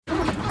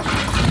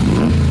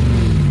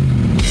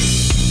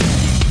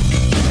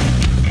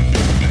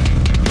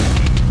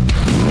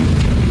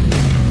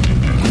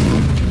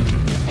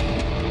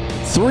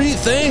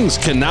things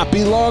cannot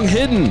be long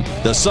hidden: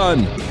 the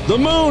sun, the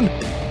moon,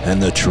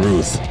 and the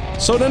truth.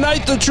 So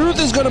tonight, the truth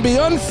is going to be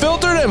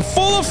unfiltered and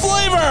full of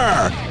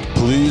flavor.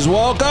 Please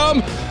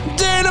welcome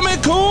Dana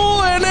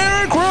McCool and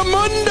Eric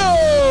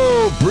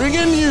Ramundo,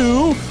 bringing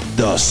you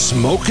the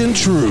Smoking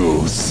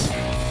Truth.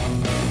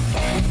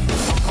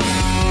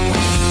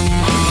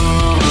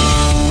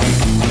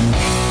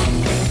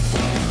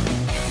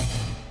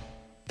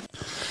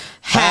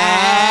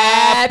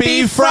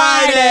 Happy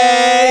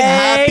Friday!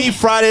 Happy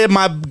Friday,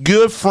 my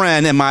good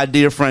friend and my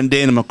dear friend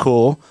Dana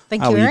McCool.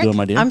 Thank How you, are Eric. you doing,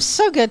 my dear? I'm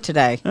so good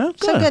today. Oh,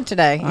 So good. good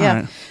today. All Yeah.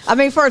 right. I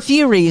mean, for a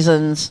few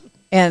reasons,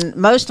 and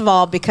most of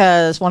all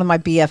because one of my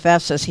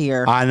BFFs is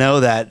here. I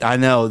know that. I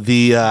know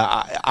the.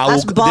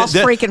 That's boss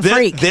freaking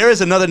freak. There is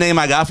another name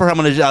I got for her.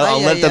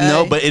 I'll let them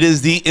know, but it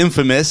is the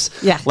infamous.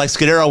 Yeah. Like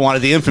Scudero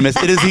wanted the infamous.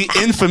 It is the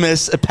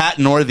infamous Pat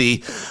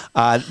Northey,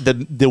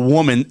 the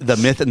woman, the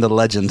myth, and the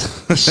legend.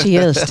 She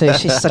is, too.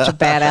 She's such a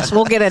badass.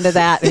 We'll get into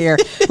that here.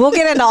 We'll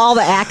get into all the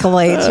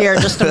accolades here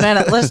in just a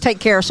minute. Let's take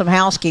care of some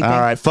housekeeping.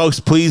 All right, folks,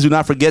 please do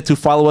not forget to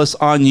follow us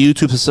on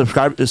YouTube.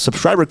 The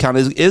subscriber count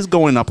is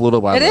going up a little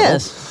by It little.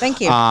 is. Thank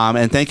you.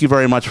 And thank you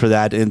very much for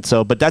that. And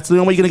so, but that's the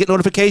only way you're going to get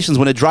notifications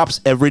when it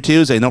drops every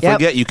Tuesday. Don't Yep.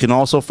 forget, you can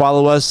also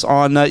follow us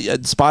on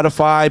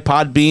Spotify,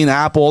 Podbean,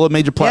 Apple, all the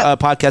major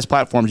podcast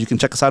platforms. You can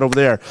check us out over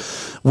there.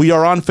 We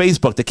are on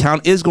Facebook. The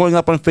count is going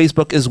up on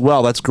Facebook as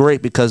well. That's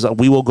great because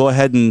we will go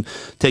ahead and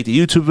take the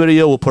YouTube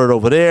video. We'll put it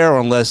over there,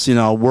 unless,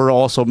 we're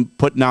also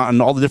putting out on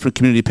all the different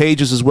community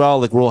pages as well.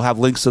 Like, we'll have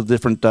links to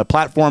different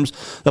platforms.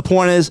 The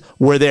point is,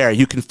 we're there.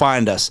 You can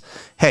find us.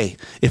 Hey,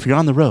 if you're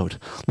on the road,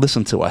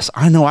 listen to us.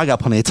 I know I got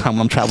plenty of time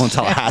when I'm traveling to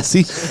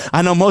Tallahassee.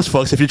 I know most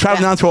folks. If you're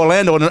traveling down to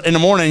Orlando in the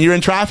morning and you're in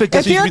traffic,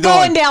 If you're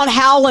going down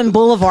Howland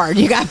Boulevard,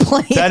 you got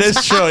plenty That of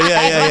is true.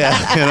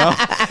 Yeah.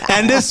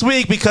 And this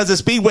week, because the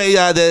Speedway,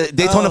 the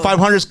Daytona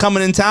 500 is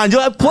coming in town,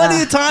 you'll have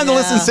plenty of time to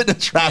listen, sit in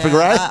traffic,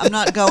 right? I'm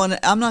not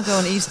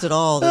going east at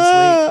all this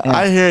week.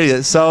 I hear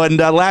you. So, and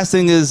last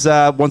thing is,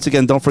 once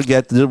again, don't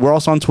forget, we're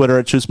also on Twitter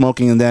at True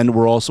Smoking, and then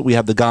we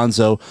have the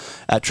Gonzo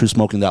at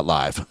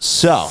TrueSmoking.live.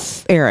 So,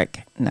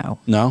 Eric, no.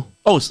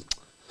 Oh,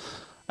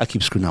 I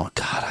keep screwing out.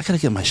 God, I gotta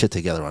get my shit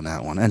together on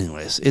that one.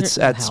 Anyways, it's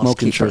You're at a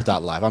housekeeper.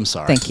 SmokingTruth.live. I'm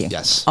sorry. Thank you.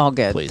 Yes. All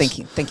good. Please. Thank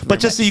you. Thank you. But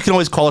just so you can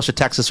always call us or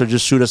text us or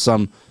just shoot us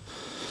some.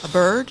 A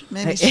bird?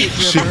 Maybe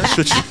shoot you a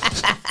bird?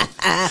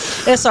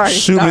 It's already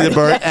Shoot me the started.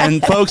 bird.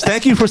 And folks,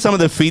 thank you for some of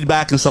the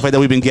feedback and stuff like that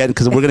we've been getting,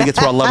 because we're going to get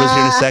to our lovers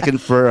here in a second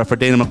for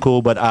Dana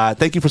McCool. But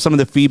thank you for some of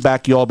the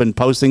feedback you all been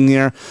posting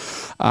here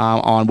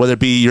on whether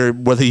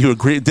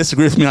you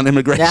disagree with me on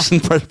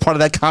immigration, part of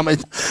that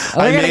comment.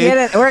 We're gonna get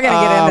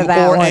into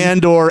that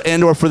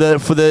one. or for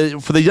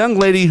the young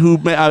lady who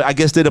I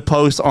guess did a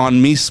post on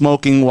me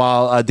smoking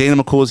while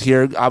Dana McCool is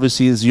here.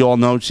 Obviously, as you all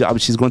know,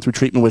 she's going through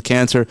treatment with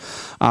cancer.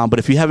 But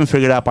if you haven't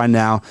figured out by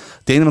now,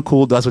 Dana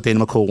McCool does what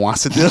Dana McCool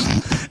wants to do.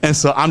 And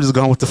so I'm just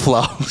going with the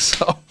flow.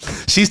 So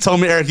she's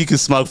told me, Eric, you can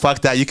smoke. Fuck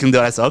that. You can do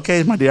it. I said,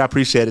 okay, my dear, I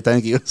appreciate it.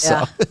 Thank you.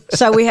 Yeah.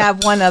 So we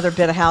have one other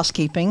bit of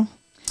housekeeping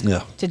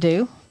Yeah. to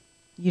do.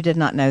 You did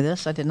not know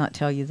this. I did not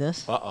tell you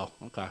this. Uh-oh.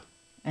 Okay. All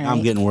I'm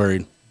right. getting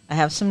worried. I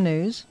have some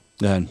news.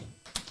 Go ahead.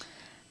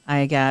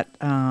 I got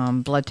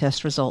blood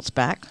test results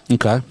back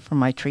Okay. from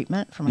my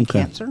treatment for my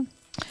cancer.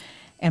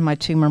 And my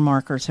tumor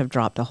markers have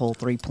dropped a whole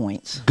 3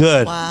 points.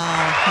 Good.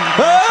 Wow.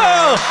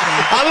 Oh,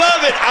 I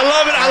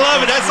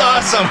love it. That's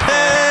awesome.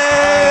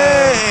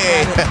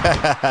 Hey.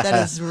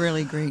 That is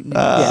really great news.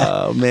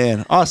 Oh,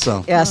 man.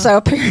 Awesome. Yeah, so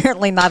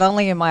apparently not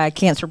only am I a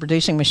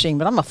cancer-producing machine,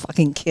 but I'm a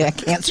fucking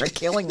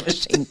cancer-killing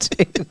machine,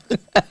 too.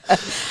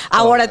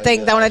 I want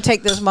to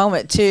take this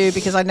moment, too,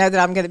 because I know that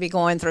I'm going to be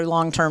going through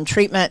long-term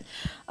treatment.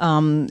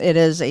 It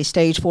is a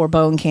stage 4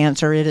 bone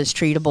cancer. It is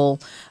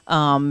treatable.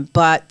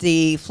 But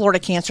the Florida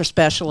cancer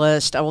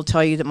specialist, I will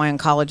tell you that my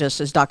oncologist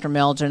is Dr.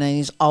 Melgen, and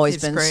he's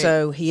always been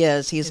great.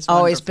 He's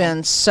always wonderful.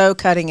 been so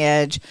cutting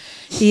edge.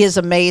 He is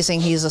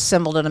amazing. He's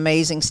assembled an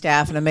amazing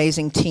staff, an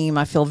amazing team.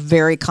 I feel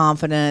very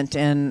confident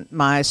in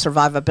my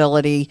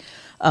survivability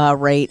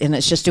rate, and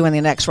it's just doing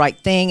the next right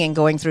thing and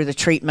going through the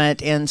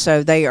treatment. And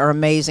so they are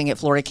amazing at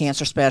Florida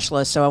Cancer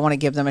Specialists. So I want to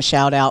give them a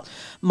shout out.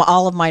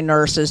 All of my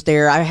nurses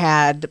there, I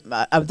had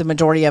the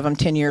majority of them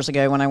 10 years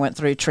ago when I went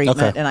through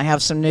treatment, and I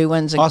have some new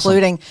ones,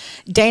 including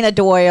Dana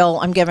Doyle.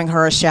 I'm giving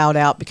her a shout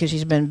out because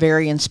she's been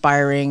very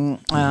inspiring.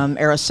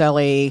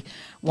 Araceli,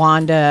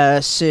 Wanda,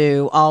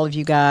 Sue, all of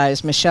you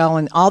guys, Michelle,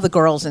 and all the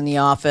girls in the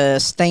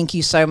office. Thank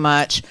you so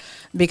much.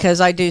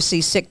 Because I do see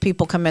sick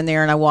people come in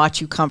there and I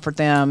watch you comfort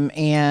them,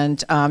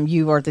 and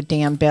you are the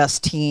damn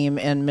best team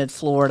in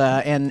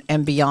mid-Florida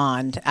and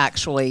beyond,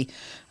 actually.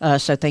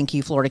 So thank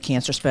you, Florida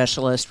Cancer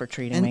Specialist, for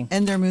treating me.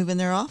 And they're moving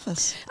their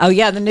office. Oh,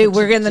 yeah,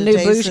 we're in the new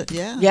booth.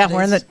 Yeah,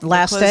 we're in the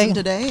last day.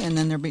 today, and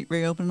then they're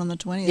reopening on the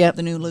 20th Yep. at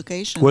the new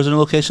location. Where's the new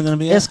location going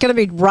to be at? It's going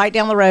to be right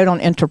down the road on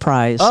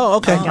Enterprise. Oh,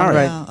 okay. All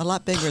right. Yeah, a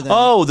lot bigger though.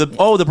 Oh,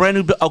 the brand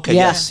new. Okay,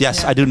 Yeah.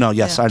 yes, I do know.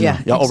 Yes, I know. Yeah,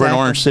 Over in exactly.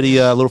 Orange City,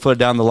 a little further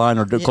down the line,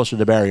 or closer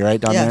to Barry,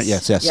 right down there.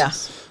 Yes. Yes. Yeah.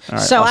 All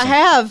right, So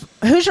awesome.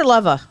 who's your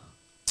lover?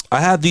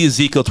 I have the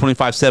Ezekiel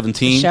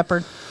 2517.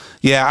 Shepherd.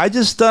 Yeah, I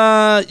just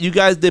you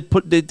guys they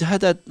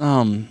had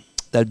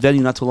that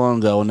venue not too long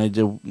ago, and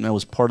that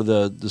was part of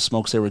the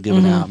smokes they were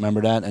giving out.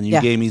 Remember that? And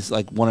you gave me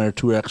like one or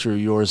two extra of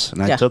yours,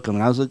 and I took them,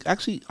 and I was like,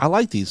 actually, I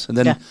like these. And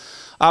then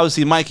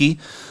obviously Mikey,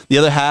 the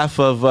other half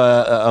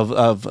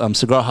of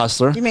Cigar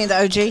Hustler. You mean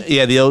the OG?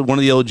 Yeah, one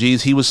of the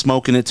OGs. He was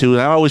smoking it too.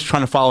 And I'm always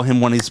trying to follow him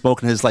when he's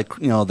smoking his the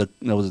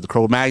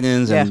Crow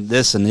Magnons and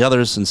this and the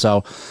others, and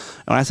so.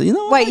 And I said, you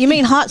know what? Wait, you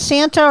mean Hot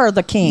Santa or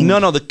the King?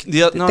 No, the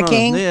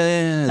King.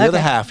 Yeah, the other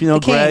half. You know,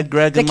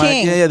 Greg and Mike.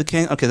 King. Yeah, the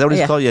King. Okay, is that what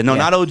he's called? Yeah, no,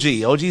 not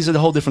OG. OG's in a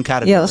whole different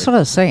category. Yeah, that's what I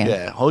was saying.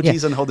 Yeah,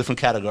 OG's in a whole different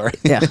category.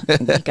 Yeah,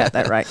 you got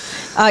that right.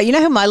 You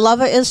know who my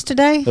lover is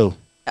today? Who?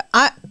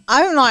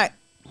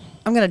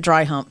 I'm going to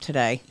dry hump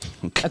today.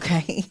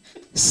 Okay.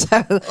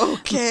 So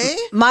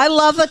my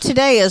lover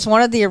today is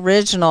one of the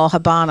original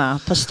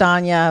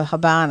Pestaña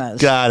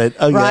Habanas. Got it.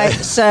 Okay. Right.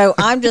 So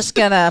I'm just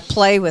gonna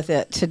play with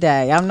it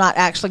today. I'm not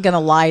actually gonna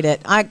light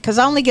it because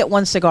I only get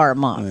one cigar a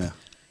month. Yeah.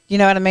 You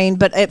know what I mean?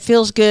 But it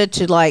feels good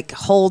to like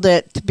hold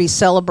it, to be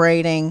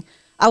celebrating.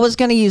 I was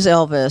gonna use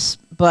Elvis,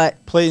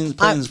 but playing's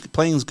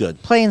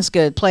good. Playing's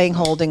good. Playing,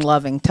 holding,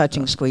 loving,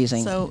 touching,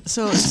 squeezing.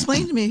 So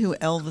explain to me who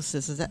Elvis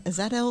is. Is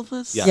that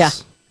Elvis? Yes. Yeah.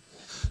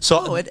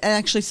 So it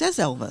actually says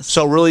Elvis.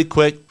 So really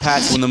quick,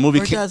 Pat, when the movie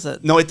or does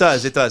it? No, it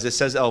does. It does. It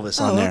says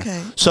Elvis on there.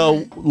 Okay.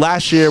 So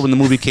last year when the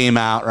movie came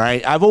out,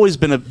 right? I've always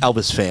been an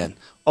Elvis fan.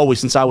 Always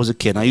since I was a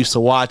kid. I used to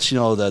watch,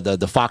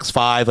 the Fox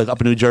 5, like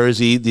up in New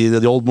Jersey,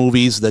 the old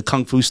movies, the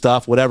kung fu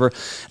stuff, whatever.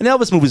 And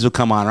Elvis movies would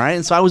come on, right?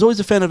 And so I was always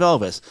a fan of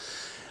Elvis.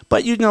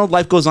 But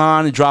life goes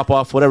on, you drop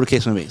off, whatever the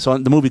case may be. So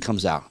the movie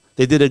comes out.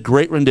 They did a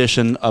great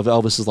rendition of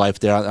Elvis's life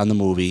there on the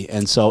movie,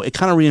 and so it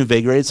kind of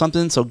reinvigorated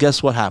something. So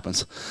guess what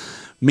happens?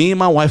 Me and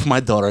my wife and my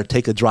daughter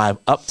take a drive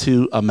up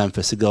to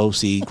Memphis to go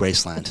see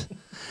Graceland.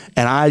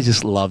 And I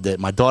just loved it.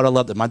 My daughter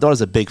loved it. My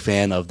daughter's a big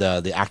fan of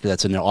the actor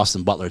that's in there,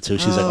 Austin Butler, too.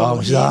 She's like, oh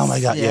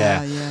my God,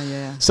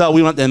 yeah. So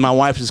we went, and my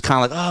wife was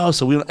kind of like,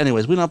 so we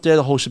went up there,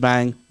 the whole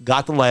shebang,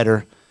 got the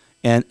letter,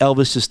 and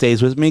Elvis just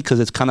stays with me because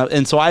it's kind of,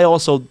 and so I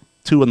also,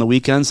 too, on the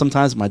weekends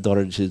sometimes, my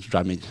daughter,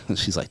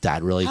 she's like,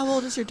 Dad, really? How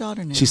old is your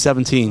daughter now? She's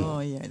 17.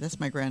 Oh, yeah, that's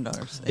my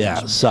granddaughter's age.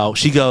 Yeah, so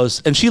she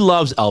goes, and she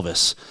loves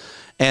Elvis.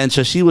 And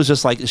so she was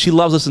just like, she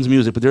loves listening to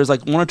music, but there's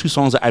like one or two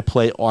songs that I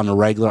play on the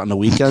regular on the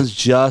weekends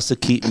just to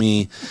keep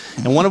me.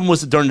 And one of them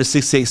was during the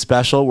 68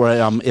 special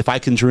where If I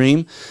Can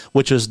Dream,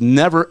 which was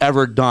never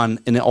ever done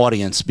in the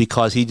audience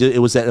because it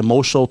was that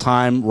emotional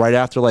time right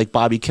after like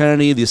Bobby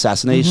Kennedy, the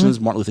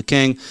assassinations, Martin Luther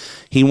King.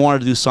 He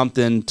wanted to do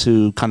something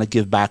to kind of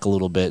give back a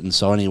little bit. And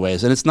so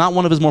anyways, and it's not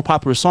one of his more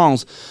popular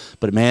songs,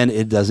 but man,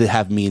 it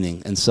have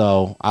meaning. And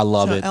so I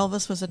love it.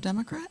 Elvis was a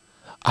Democrat?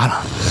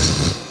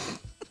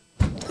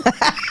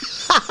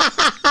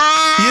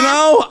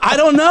 I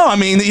don't know. I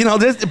mean,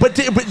 but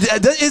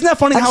isn't that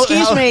funny?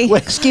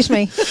 Excuse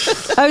me.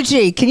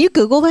 OG, can you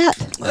Google that?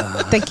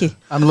 Thank you.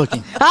 I'm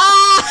looking.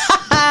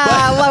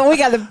 Well, we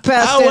got the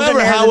best.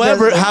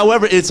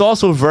 However, it's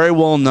also very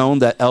well known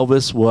that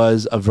Elvis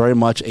was very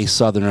much a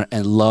Southerner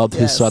and loved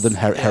his Southern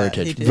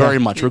heritage very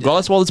much,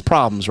 regardless of all his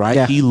problems. Right?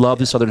 Yeah. He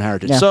loved his Southern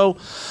heritage. Yeah. So.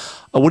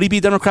 Would he be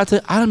Democrat?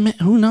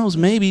 Who knows?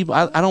 Maybe.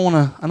 But I don't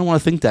want to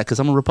think that because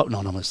I'm a Republican.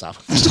 No, I'm gonna stop.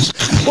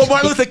 Well,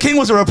 Martin Luther King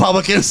was a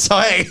Republican, so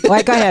hey.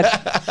 Wait, go ahead.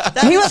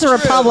 He was a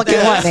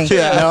Republican, wasn't he?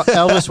 Yeah.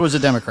 No, Elvis was a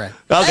Democrat.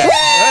 Okay.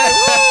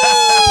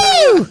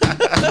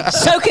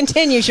 So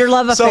continues your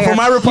love affair. So for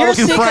my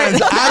Republican friends,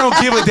 I don't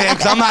give a damn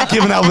because I'm not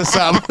giving Elvis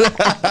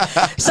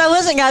up. So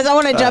listen, guys, I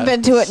want to jump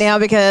into it now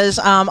because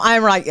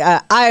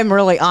I'm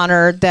really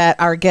honored that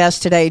our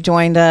guest today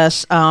joined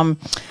us.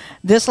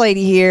 This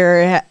lady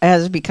here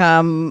has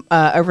become,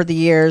 over the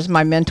years,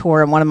 my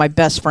mentor and one of my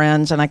best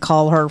friends, and I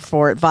call her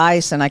for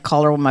advice, and I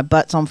call her when my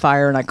butt's on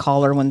fire, and I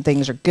call her when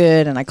things are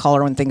good, and I call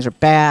her when things are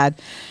bad.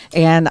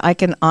 And I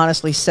can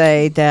honestly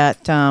say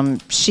that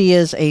she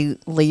is a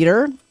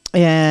leader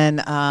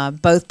in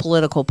both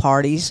political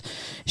parties.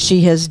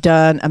 She has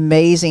done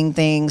amazing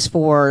things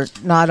for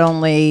not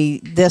only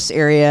this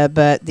area,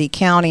 but the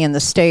county and the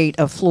state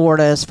of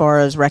Florida as far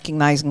as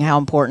recognizing how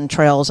important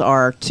trails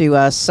are to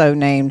us, so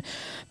named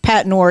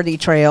Pat Northey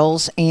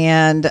Trails,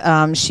 and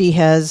she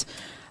has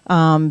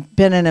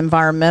been an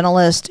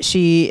environmentalist.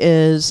 She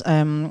is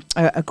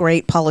a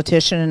great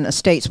politician and a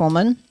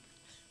stateswoman.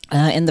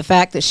 And the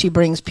fact that she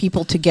brings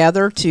people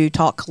together to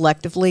talk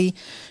collectively,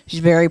 she's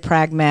very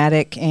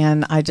pragmatic,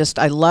 and I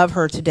love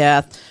her to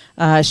death.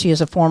 She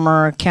is a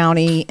former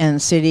county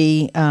and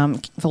city,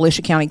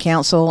 Volusia County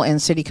Council and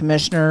city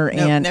commissioner.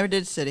 No, and never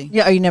did city.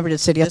 Yeah, you never did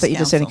city. I thought you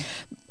did city. Council.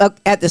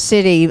 At the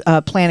city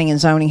planning and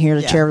zoning here,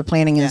 the chair of the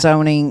planning and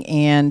zoning,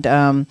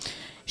 and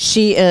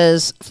she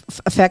is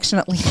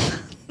affectionately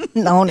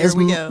known as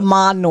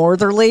Ma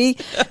Northerly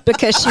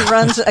because she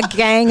runs a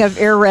gang of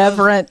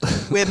irreverent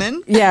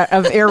women. Yeah,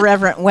 of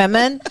irreverent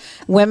women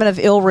of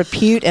ill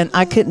repute, and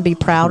I couldn't be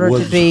prouder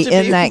to be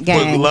in that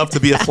gang. Would love to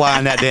be a fly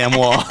on that damn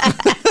wall.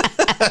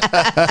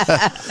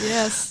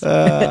 Yes.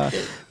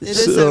 It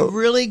is a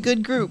really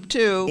good group,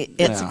 too.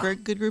 It's a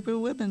good group of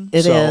women.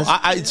 It is.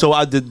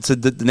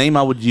 The name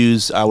I would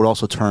use, I would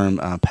also term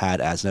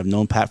Pat as. And I've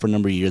known Pat for a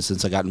number of years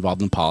since I got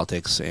involved in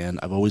politics. And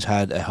I've always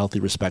had a healthy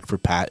respect for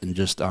Pat and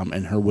just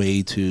and her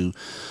way to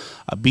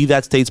be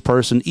that state's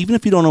person, even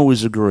if you don't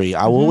always agree.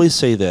 I will always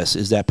say this,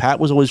 is that Pat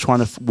was always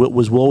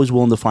was always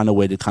willing to find a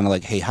way to kind of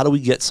like, hey, how do we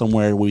get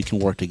somewhere where we can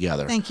work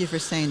together? Thank you for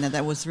saying that.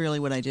 That was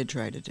really what I did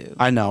try to do.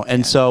 I know.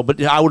 And so,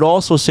 but I would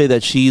also say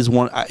that she's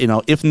one,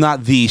 if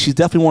not she's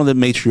definitely one of the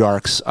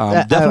matriarchs,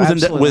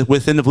 definitely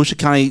within the Volusia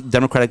County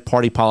Democratic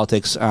Party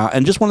politics,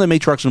 and just one of the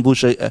matriarchs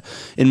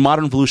in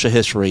modern Volusia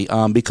history,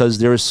 because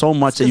there is so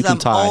much that you can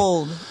tie.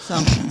 Old, so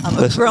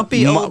I'm a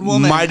grumpy old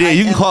woman. My dear,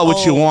 you can call it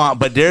what you want,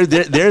 but there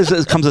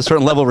comes a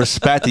certain level of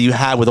respect that you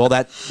have with all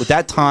that, with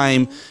that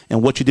time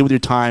and what you did with your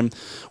time.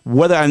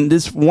 And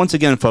this, once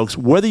again, folks,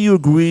 whether you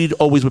agreed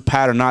always with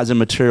Pat or not is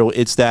immaterial.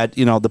 It's that,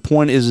 the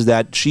point is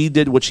that she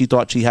did what she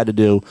thought she had to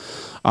do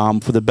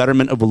for the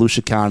betterment of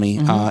Volusia County,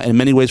 and in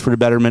many ways for the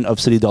betterment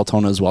of City of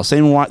Deltona as well.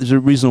 There's a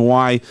reason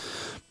why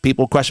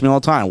people question me all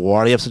the time,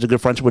 why do you have such a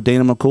good friendship with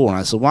Dana McCool? And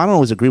I said, well, I don't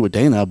always agree with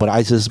Dana, but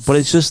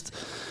it's just,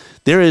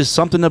 there is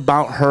something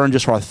about her and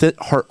just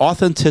her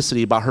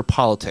authenticity about her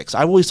politics.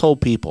 I've always told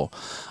people,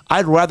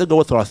 I'd rather go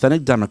with an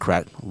authentic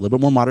Democrat, a little bit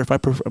more moderate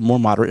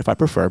if I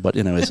prefer, but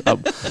anyways,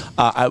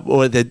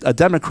 with a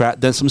Democrat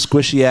than some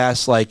squishy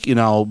ass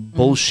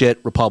bullshit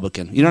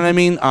Republican. You know what I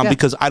mean?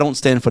 Because I don't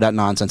stand for that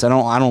nonsense. I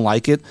don't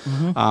like it.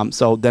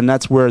 So then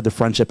that's where the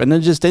friendship, and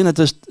then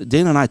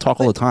Dana and I talk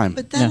all the time.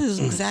 But that is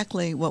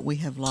exactly what we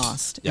have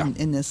lost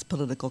in this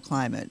political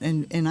climate.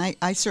 And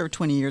I served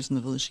 20 years in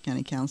the Volusia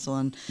County Council,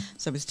 and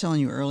so I was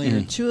telling you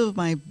earlier, two of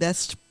my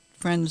best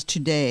friends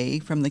today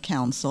from the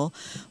council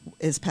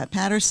is Pat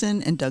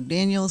Patterson and Doug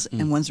Daniels,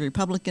 and one's a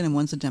Republican and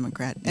one's a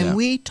Democrat. And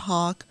we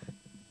talk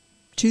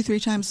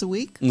 2-3 times a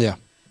week. Yeah.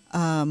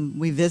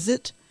 We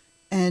visit,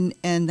 and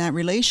that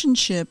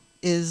relationship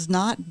is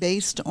not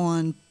based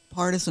on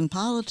partisan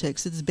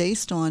politics. It's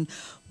based on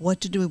what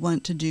do we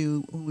want to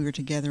do when we were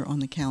together on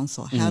the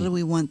council? How do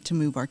we want to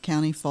move our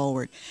county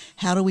forward?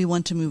 How do we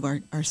want to move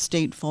our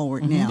state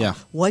forward now? Yeah.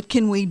 What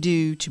can we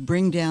do to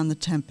bring down the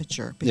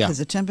temperature? Because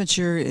the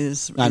temperature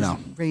is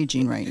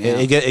raging right now.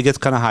 It gets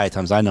kind of high at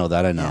times. I know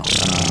that. I know.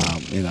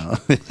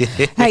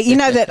 Hey,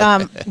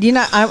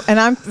 and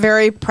I'm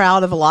very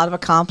proud of a lot of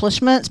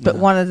accomplishments, but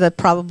one of the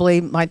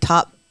probably my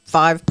top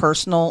 5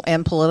 personal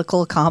and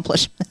political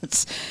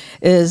accomplishments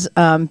is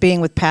being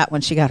with Pat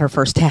when she got her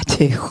first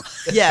tattoo.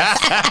 Yes.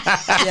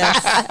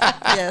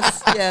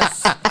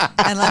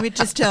 And let me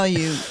just tell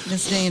you,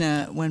 Miss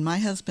Dana, when my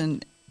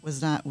husband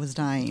was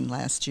dying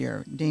last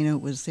year, Dana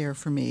was there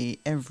for me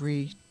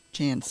every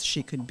chance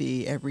she could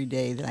be, every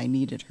day that I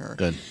needed her.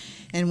 Good.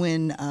 And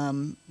when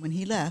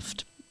he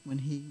left, when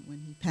he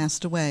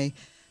passed away,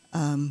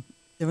 the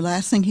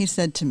last thing he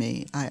said to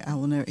me, I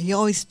will never. He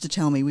always used to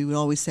tell me, we would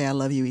always say, "I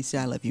love you." He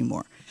said, "I love you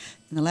more."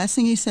 And the last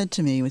thing he said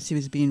to me was he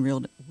was being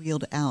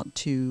wheeled out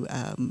to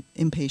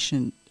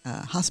inpatient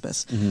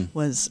hospice.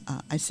 Was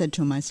I said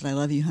to him, I said, "I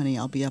love you, honey.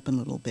 I'll be up in a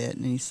little bit."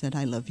 And he said,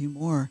 "I love you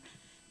more."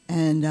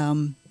 And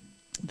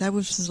that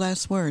was his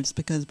last words,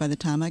 because by the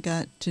time I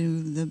got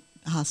to the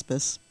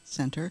hospice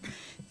center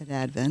at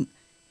Advent,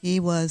 he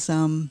was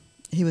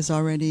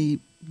already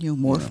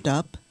morphed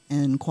up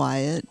and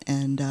quiet,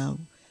 and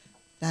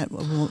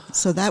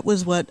that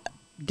was what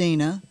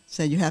Dana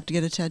said. You have to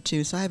get a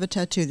tattoo. So I have a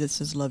tattoo that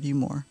says "Love You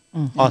More."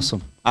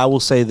 Awesome. I will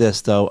say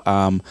this though.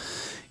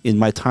 In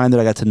my time that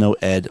I got to know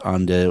Ed,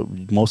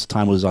 most of the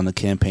time was on the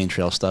campaign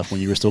trail stuff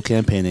when you were still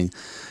campaigning,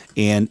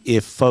 and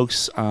if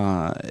folks,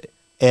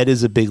 Ed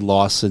is a big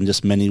loss in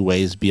just many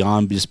ways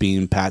beyond just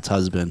being Pat's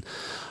husband.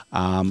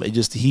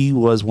 He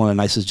was one of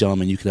the nicest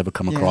gentlemen you could ever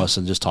come across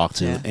and just talk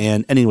to. Yeah.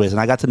 And anyways, and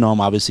I got to know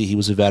him. Obviously, he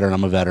was a veteran.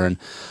 I'm a veteran.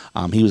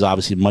 He was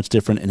obviously much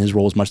different, and his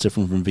role was much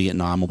different from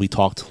Vietnam. We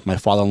talked. My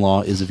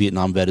father-in-law is a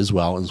Vietnam vet as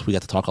well, and so we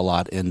got to talk a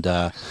lot. And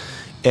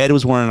Ed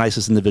was one of the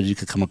nicest individuals you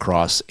could come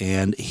across,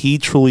 and he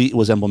truly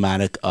was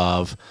emblematic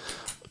of,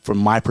 from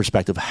my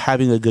perspective,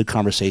 having a good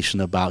conversation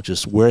about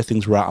just where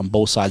things were at on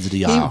both sides of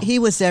the aisle. He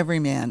was every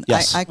man.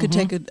 Yes. I could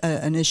take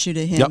an issue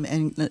to him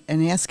and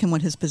ask him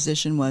what his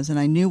position was, and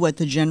I knew what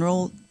the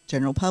general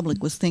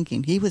public was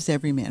thinking. He was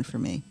every man for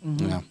me.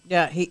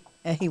 Yeah,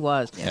 he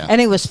was. Yeah. And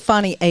he was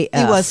funny AF.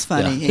 He was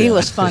funny. Yeah. He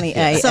was funny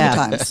AF.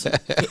 Sometimes.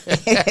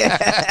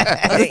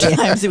 Other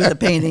times he was a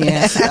pain in the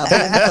ass.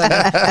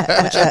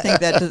 Which I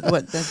think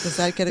does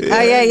that get a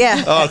Oh,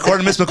 yeah. Oh, according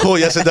to Miss McCool,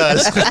 yes, it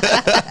does.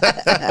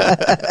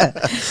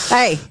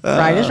 Hey,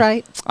 right is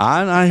right.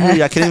 I hear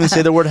you. I can't even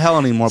say the word hell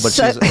anymore, but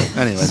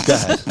anyways, go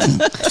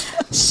ahead.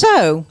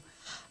 So,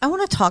 I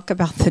want to talk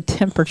about the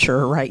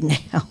temperature right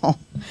now.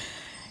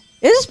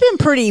 It's been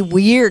pretty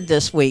weird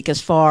this week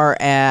as far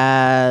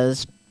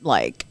as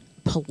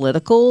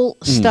political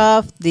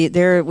stuff.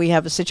 There we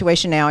have a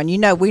situation now,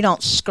 and we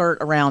don't skirt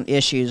around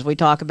issues. We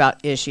talk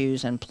about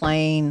issues and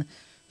plain,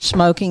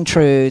 smoking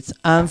truth,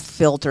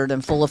 unfiltered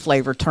and full of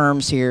flavor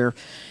terms here.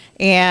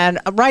 And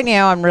right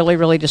now, I'm really,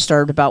 really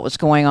disturbed about what's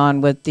going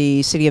on with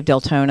the city of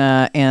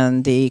Deltona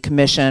and the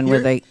commission.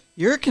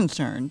 You're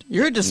concerned.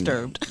 You're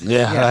disturbed.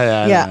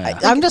 Yeah.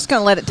 I'm just going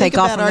to let it take Think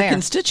off about from our there.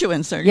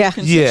 constituents.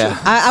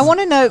 Yeah. I want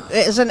to know,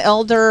 as an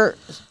elder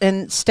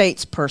and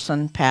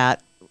statesperson,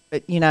 Pat,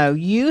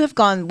 you have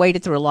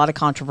waded through a lot of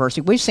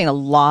controversy. We've seen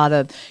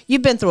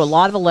you've been through a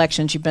lot of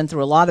elections. You've been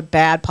through a lot of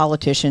bad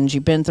politicians.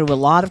 You've been through a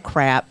lot of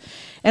crap.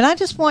 And I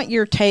just want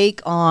your take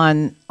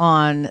on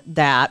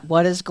that.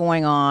 What is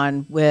going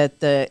on with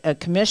the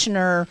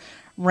commissioner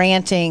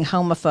ranting,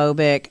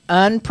 homophobic,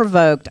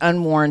 unprovoked,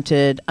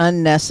 unwarranted,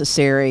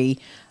 unnecessary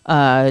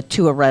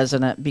to a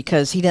resident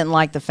because he didn't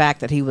like the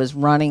fact that he was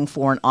running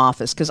for an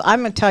office? Because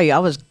I'm going to tell you, I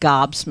was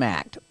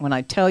gobsmacked when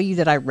I tell you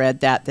that I read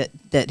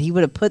that he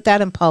would have put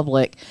that in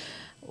public.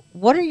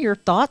 What are your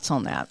thoughts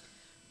on that?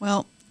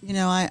 Well,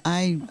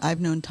 I've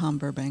known Tom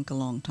Burbank a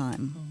long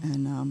time,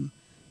 and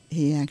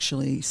he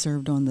actually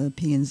served on the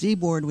P&Z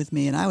board with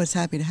me, and I was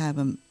happy to have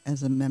him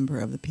as a member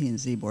of the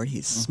P&Z board.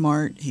 He's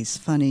smart, he's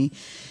funny,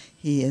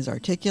 he is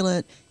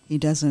articulate, he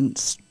doesn't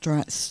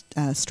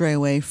stray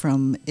away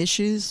from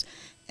issues,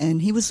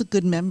 and he was a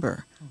good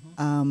member.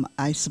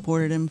 I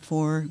supported him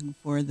for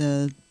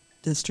the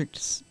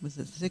district. Was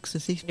it 6?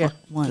 Is he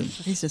 1?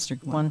 He's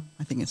District 1.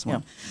 I think it's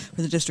 1.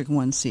 For the District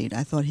 1 seat.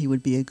 I thought he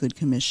would be a good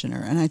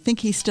commissioner, and I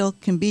think he still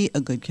can be a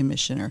good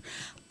commissioner.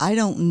 I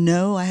don't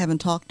know. I haven't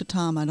talked to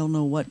Tom. I don't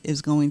know what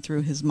is going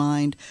through his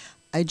mind.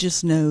 I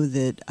just know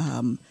that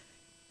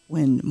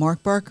when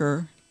Mark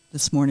Barker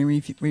this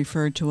morning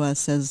referred to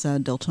us as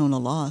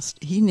Deltona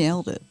lost, he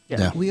nailed it.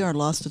 Yeah. We are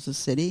lost as a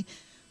city.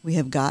 We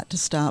have got to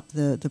stop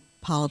the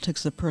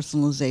politics of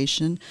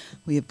personalization.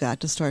 We have got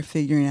to start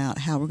figuring out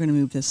how we're going to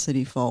move this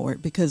city forward,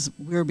 because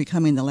we're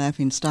becoming the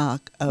laughing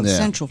stock of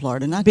Central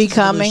Florida, not just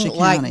Volusia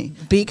County.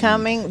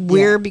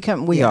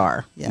 We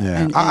are.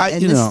 Yeah.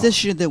 And this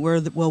issue that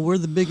we're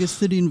the biggest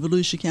city in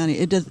Volusia County,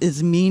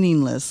 is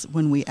meaningless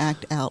when we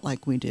act out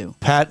like we do.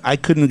 Pat, I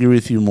couldn't agree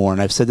with you more,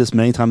 and I've said this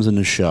many times in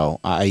the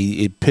show.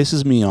 It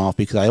pisses me off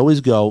because I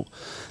always go,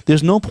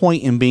 there's no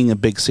point in being a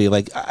big city.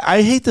 Like,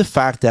 I hate the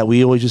fact that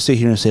we always just sit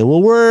here and say,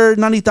 well, we're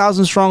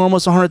 90,000 strong,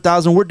 almost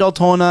 100,000. We're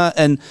Deltona,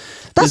 and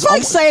that's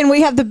like saying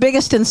we have the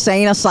biggest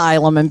insane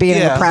asylum and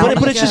being a proud.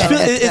 But it just feels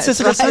it's just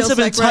like a sense of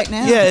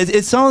entitlement. Yeah,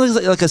 it sounds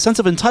like a sense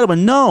of entitlement.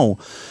 No.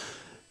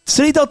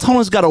 City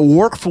Deltona's got to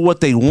work for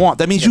what they want.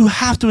 That means you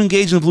have to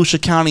engage in Volusia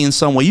County in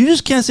some way. You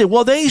just can't say,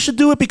 well, they should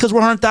do it because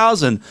we're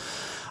 100,000.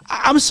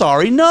 I'm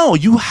sorry. No,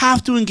 you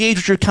have to engage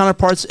with your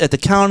counterparts at the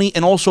county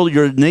and also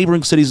your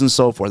neighboring cities and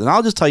so forth. And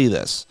I'll just tell you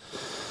this.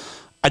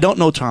 I don't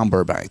know Tom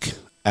Burbank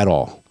at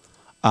all.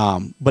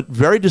 But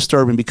very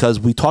disturbing, because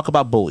we talk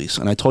about bullies.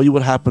 And I told you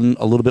what happened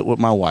a little bit with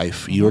my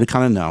wife. You already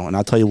kind of know. And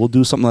I'll tell you, we'll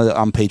do something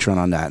on Patreon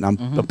on that. And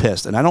I'm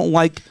pissed. And I don't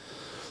like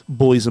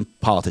bullies in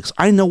politics.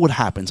 I know what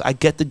happens. I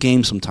get the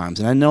game sometimes.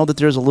 And I know that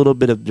there's a little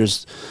bit of,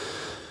 there's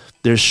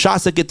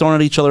shots that get thrown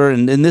at each other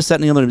and this,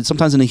 that, and the other,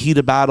 sometimes in the heat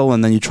of battle,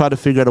 and then you try to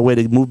figure out a way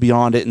to move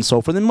beyond it and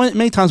so forth. And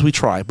many times we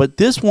try. But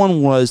this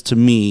one was, to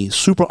me,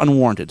 super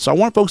unwarranted. So I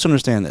want folks to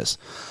understand this.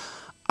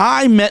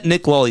 I met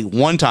Nick Lully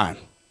one time.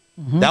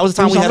 That was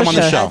the time we had him on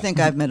the show. I think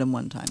I've met him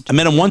one time, too. I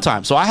met him one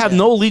time. So I have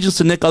no allegiance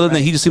to Nick other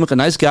than he just seemed like a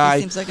nice guy.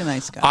 He seems like a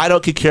nice guy. I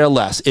don't care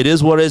less. It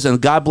is what it is,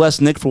 and God bless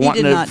Nick for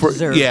wanting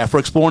for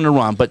exploring the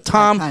run. But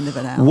Tom,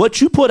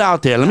 what you put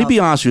out there, let me be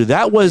honest with you,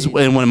 that was,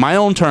 and in my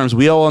own terms,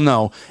 we all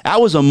know,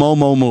 that was a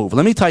Momo move.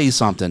 Let me tell you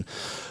something.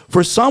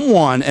 For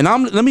someone, and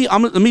let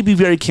me be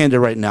very candid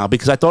right now,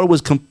 because I thought it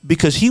was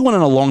because he went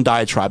on a long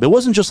diatribe. It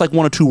wasn't just like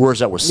one or two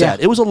words that were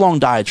said. It was a long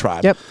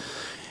diatribe. Yep.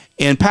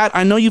 And Pat,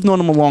 I know you've known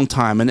him a long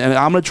time, and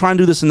I'm going to try and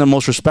do this in the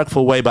most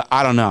respectful way, but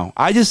I don't know.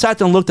 I just sat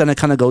there and looked at it and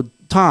kind of go,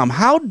 Tom,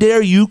 how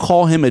dare you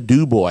call him a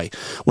do-boy?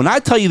 When I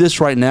tell you this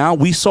right now,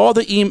 we saw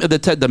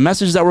the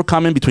messages that were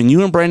coming between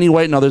you and Brandy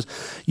White and others.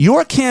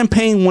 Your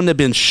campaign wouldn't have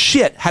been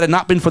shit had it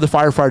not been for the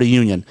firefighter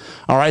union.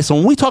 All right, so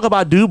when we talk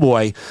about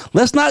do-boy,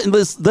 let's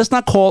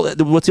not call,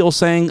 what's the old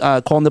saying,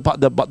 calling the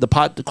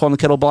pot, calling the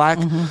kettle black,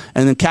 and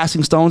then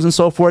casting stones and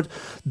so forth.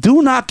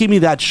 Do not give me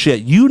that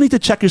shit. You need to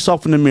check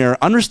yourself in the mirror.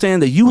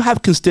 Understand that you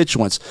have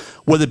constituents,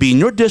 whether it be in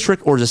your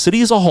district or the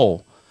city as a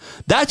whole.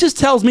 That just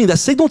tells me, that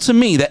signal to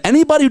me, that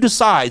anybody who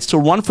decides to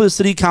run for the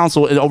city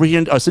council over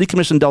here, or city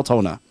commission in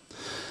Deltona,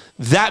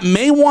 that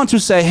may want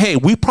to say, hey,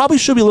 we probably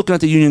should be looking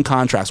at the union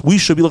contracts. We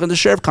should be looking at the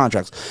sheriff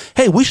contracts.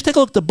 Hey, we should take a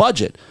look at the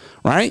budget,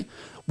 right?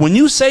 When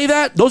you say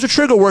that, those are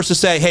trigger words to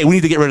say, hey, we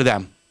need to get rid of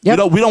them.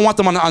 Yep. We don't want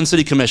them on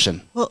city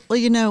commission. Well,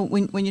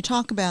 when you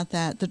talk about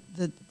that,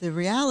 the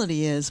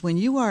reality is, when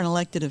you are an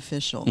elected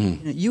official,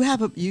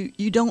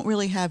 you don't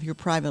really have your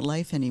private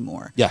life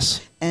anymore.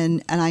 Yes.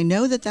 And I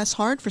know that that's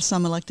hard for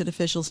some elected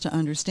officials to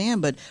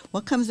understand, but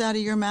what comes out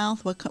of your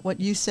mouth, what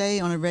you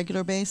say on a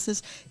regular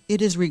basis,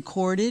 it is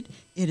recorded,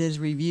 it is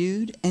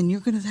reviewed, and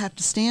you're going to have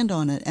to stand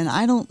on it. And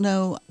I don't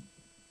know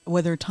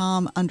whether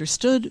Tom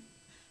understood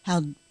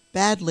how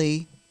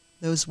badly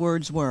those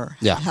words were.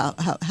 Yeah.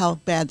 How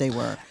bad they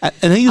were.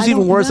 And they use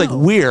even words know. like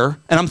 "we're,"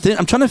 and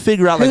I'm trying to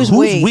figure out like Who's who's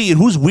we? we and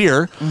who's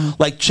we're.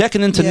 Like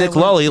checking into Yeah, Nick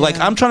well, Lully. Like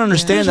yeah. I'm trying to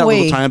understand Who's that a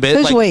little we? tiny bit.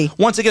 Who's like we?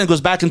 once again, it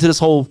goes back into this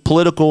whole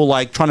political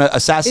like trying to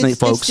assassinate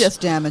folks. It's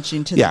just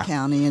damaging to Yeah. the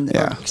county and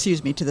Yeah.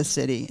 excuse me, to the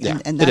city. Yeah,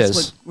 And it that's is.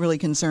 what really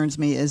concerns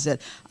me is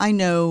that I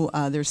know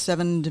there's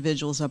 7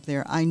 individuals up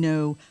there. I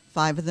know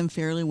 5 of them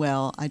fairly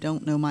well. I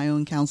don't know my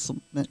own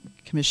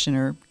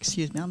commissioner.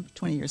 Excuse me, I'm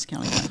 20 years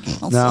county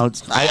council. No,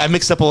 I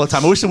mix up all the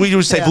time. I wish that we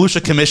would say Yeah.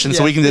 Volusia Commission so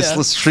Yeah, we can just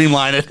yeah.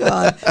 streamline it.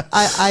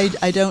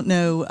 I don't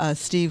know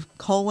Steve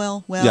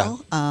Colwell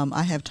well. Yeah.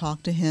 I have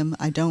talked to him.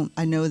 I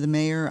know the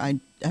mayor.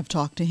 I've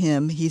talked to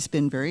him. He's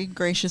been very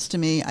gracious to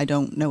me. I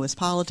don't know his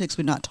politics.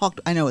 We've not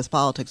talked. I know his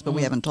politics, but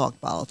we haven't talked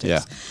politics.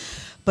 Yeah.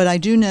 But I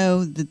do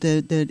know that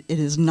that it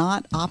is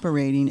not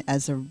operating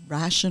as a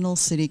rational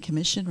city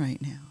commission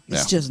right now.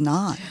 It's Yeah. just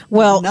not.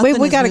 Well, Nothing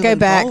we is got to go moving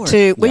back forward.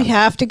 to, we Yeah.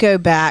 have to go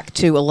back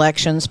to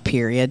elections,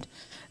 period.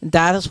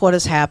 That is what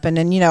has happened.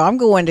 And, I'm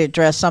going to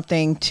address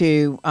something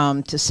to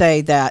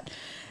say that,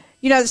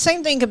 the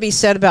same thing could be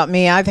said about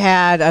me. I've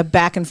had a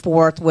back and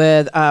forth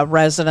with a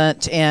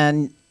resident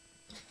and,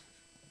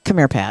 come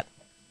here, Pat.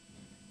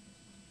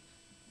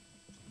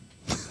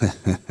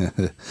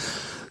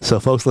 So,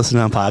 folks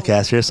listening on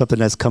podcast, here's something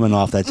that's coming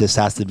off that just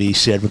has to be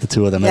shared with the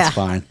two of them. That's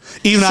Yeah. fine.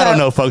 Even I So- don't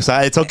know, folks.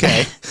 It's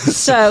okay.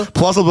 So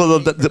plausible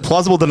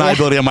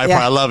deniability on my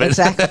part. I love it.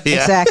 Exactly.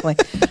 Yeah. Exactly.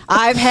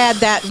 I've had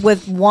that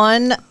with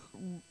one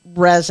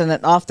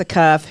resident off the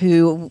cuff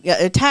who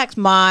attacked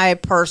my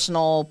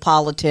personal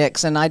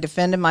politics, and I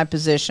defended my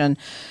position.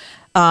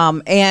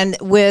 And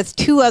with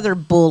 2 other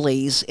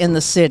bullies in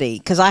the city,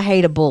 because I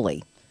hate a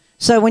bully.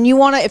 So if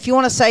you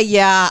want to say,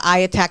 yeah, I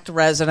attacked a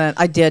resident,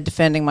 I did,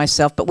 defending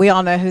myself, but we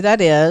all know who that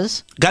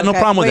is. Got no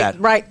problem with that.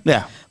 Right.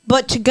 Yeah.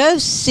 But to go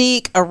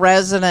seek a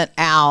resident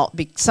out,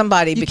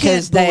 somebody You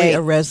because can't bully they a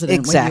resident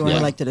exactly. when you're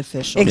an elected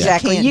official.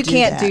 Exactly. You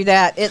can't do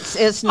that.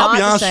 It's not I'll be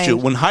the honest same.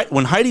 with you.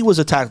 When Heidi was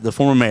attacked, the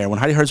former mayor, when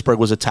Heidi Hertzberg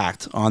was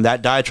attacked on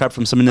that diatribe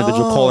from some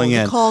individual calling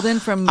in, Called in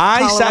from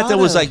I sat there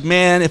was Colorado. like,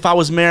 man, if I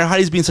was mayor,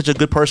 Heidi's being such a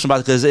good person about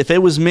it, because if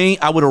it was me,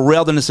 I would have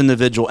railed on this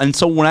individual. And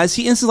so when I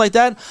see instances like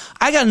that,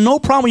 I got no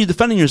problem with you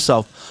defending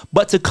yourself,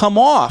 but to come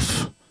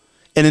off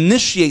and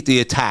initiate the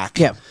attack.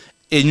 Yeah.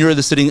 And you're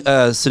the city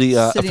up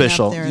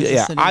official. there as a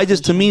Yeah, city I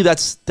just to official. me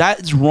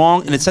that's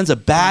wrong, and it sends a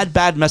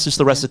bad message to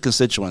the rest of the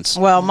constituents.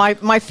 Well,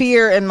 my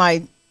fear and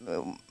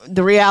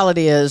the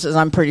reality is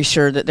I'm pretty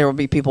sure that there will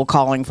be people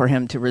calling for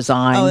him to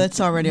resign. Oh, that's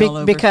already all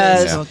over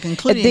because Facebook,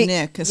 including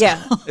Nick. is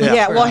Yeah, calling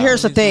yeah. for Well, him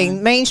here's to the thing: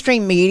 resign.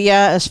 mainstream media,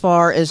 as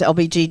far as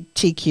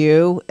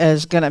LGBTQ,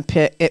 is going to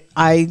pick.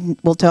 I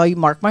will tell you,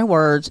 mark my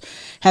words,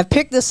 have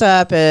picked this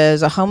up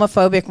as a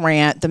homophobic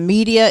rant. The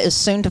media is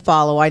soon to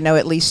follow. I know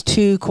at least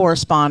 2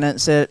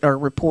 correspondents that are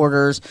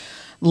reporters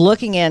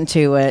looking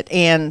into it,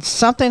 and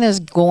something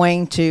is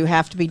going to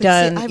have to be But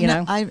done.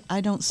 see,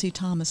 I don't see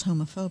Tom as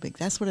homophobic.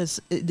 That's what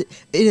it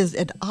is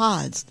at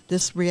odds.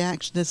 This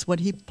reaction, what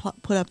he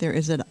put up there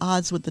is at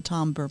odds with the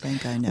Tom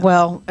Burbank I know.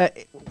 Well,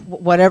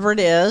 whatever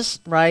it is,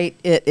 right?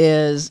 It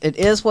is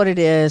what it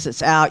is.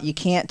 It's out. You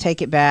can't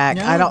take it back.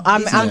 No,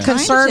 I'm he's not trying to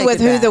concerned take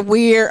with it who back. the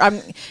weird.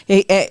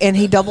 And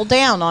he doubled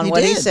down on He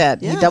what he did,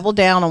 said. yeah. He doubled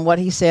down on what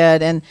he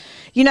said. And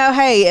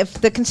hey, if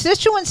the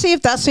constituency,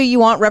 if that's who you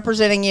want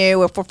representing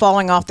you, if we're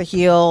falling off the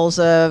heels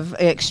of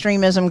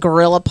extremism,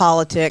 guerrilla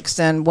politics,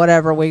 and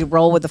whatever, we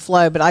roll with the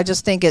flow. But I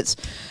just think it's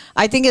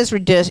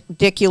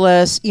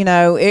ridiculous.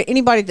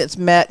 Anybody that's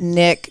met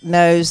Nick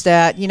knows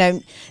that,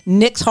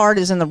 Nick's heart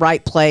is in the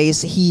right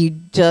place. He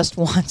just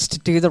wants to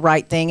do the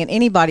right thing, and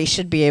anybody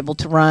should be able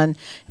to run.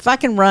 If I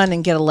can run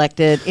and get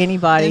elected,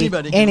 anybody can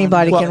run and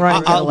get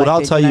elected. What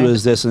I'll tell you know?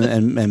 is this,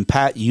 and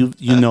Pat, you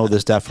know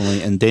this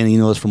definitely, and Dana, you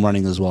know this from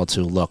running as well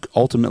too. Look,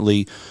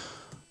 ultimately,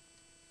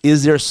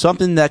 is there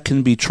something that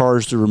can be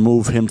charged to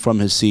remove him from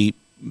his seat?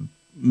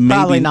 Maybe,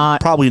 Probably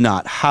not. Probably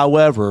not.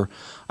 However,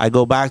 I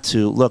go back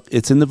to, look,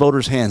 it's in the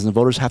voters' hands, and the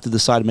voters have to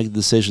decide to make the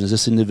decision. Is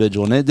this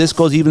individual? And this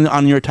goes even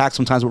on your attack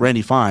sometimes with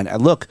Randy Fine.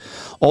 And look,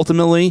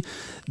 ultimately,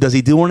 does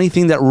he do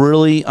anything that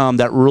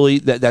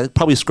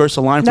probably skirts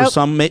the line for Nope.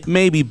 some?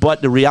 Maybe,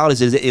 but the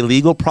reality is it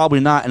illegal?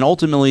 Probably not. And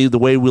ultimately, the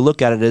way we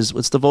look at it is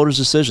it's the voters'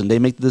 decision. They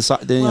make the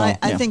decision.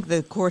 I think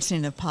the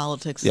coursing of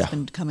politics Yeah. has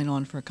been coming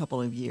on for a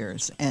couple of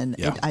years, and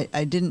Yeah.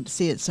 I didn't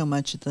see it so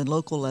much at the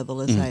local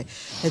level as I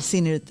had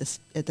seen it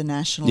at the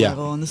national Yeah.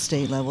 level and the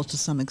state level to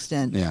some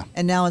extent. Yeah.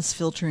 And now it's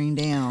filtering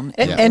down.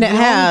 And- and it we all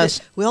need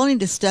has. we all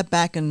need to step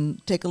back and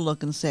take a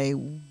look and say,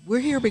 we're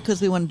here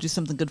because we want to do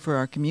something good for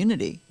our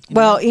community. you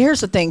Well, know?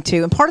 here's the thing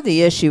too, and part of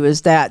the issue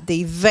is that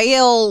the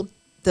veil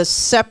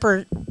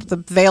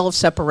of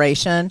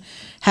separation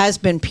has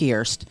been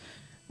pierced.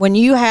 When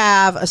you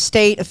have a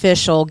state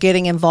official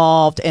getting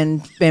involved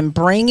and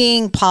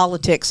bringing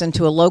politics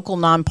into a local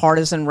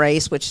nonpartisan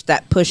race, which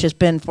that push has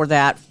been for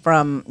that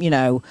from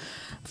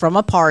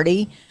a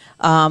party,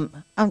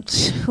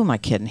 Who am I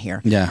kidding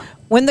here? Yeah.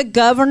 When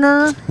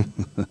Governor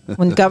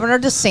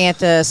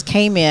DeSantis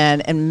came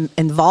in and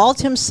involved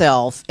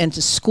himself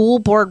into school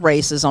board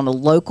races on a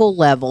local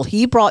level,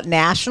 he brought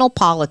national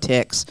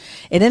politics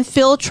and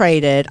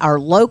infiltrated our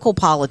local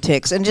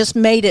politics and just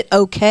made it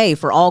okay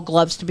for all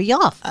gloves to be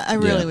off. I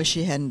really wish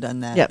he hadn't done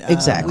that. Yep,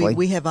 exactly.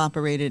 We have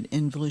operated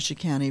in Volusia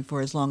County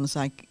for as long as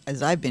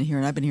I've been here,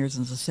 and I've been here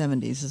since the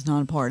 70s, as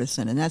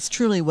nonpartisan. And that's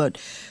truly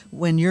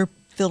when you're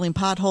filling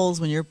potholes,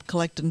 when you're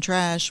collecting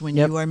trash, when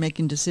you are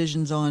making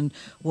decisions on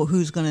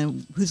who's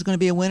going to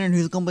be a winner and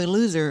who's going to be a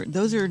loser,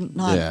 those are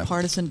not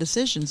partisan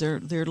decisions.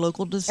 They're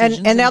local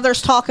decisions. And now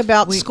there's talk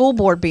about school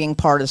board being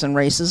partisan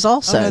races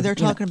also. Oh, no, they're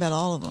talking about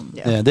all of them.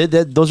 Yeah,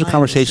 those are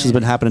conversations that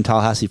have been happening in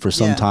Tallahassee for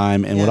some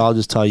time. And what I'll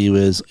just tell you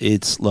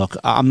is, look,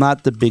 I'm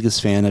not the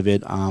biggest fan of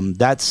it.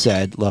 That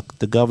said, look,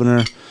 the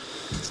governor,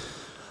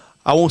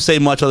 I won't say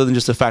much other than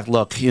just the fact,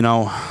 look,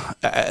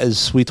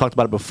 as we talked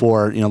about it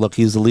before, look,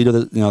 he's the leader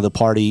of the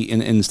party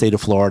in the state of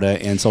Florida,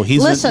 and so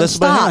he's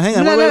stop. Hang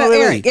on,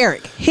 wait.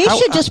 Eric, he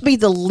should just be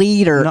the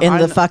leader in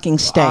the fucking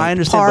state. I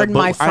understand, Pardon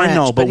my French, I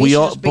know, but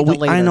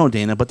I know,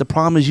 Dana, but the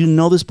problem is,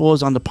 this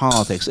boils on to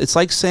politics. It's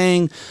like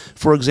saying,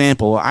 for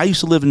example, I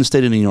used to live in the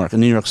state of New York, in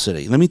New York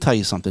City. Let me tell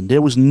you something.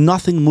 There was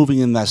nothing moving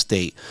in that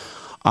state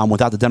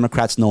without the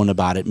Democrats knowing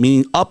about it,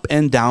 meaning up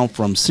and down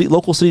from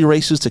local city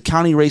races to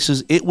county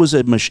races.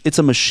 It's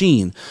a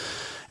machine.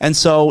 And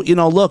so,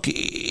 look,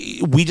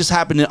 we just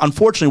happen to,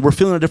 unfortunately, we're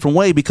feeling a different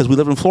way because we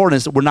live in Florida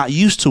and we're not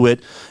used to it.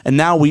 And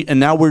now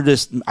we're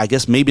just, I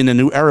guess maybe in a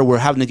new era, we're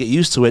having to get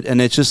used to it.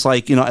 And it's just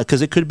like,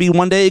 because it could be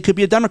one day, it could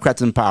be a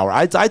Democrats in power.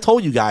 I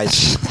told you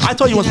guys, I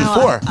told you once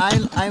before.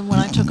 When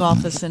I took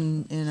office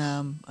in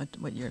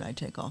what year did I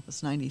take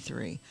office?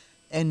 93.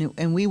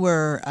 And we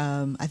were,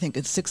 I think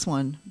it's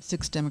 6-1,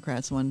 6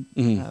 Democrats, 1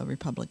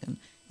 Republican.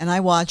 And I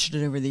watched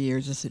it over the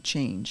years as it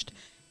changed.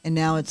 And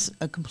now it's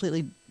a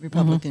completely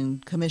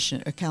Republican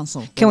commission, a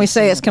council. Can we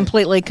say it's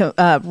completely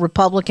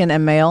Republican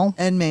and male?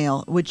 And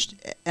male,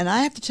 and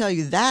I have to tell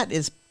you, that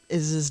is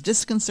as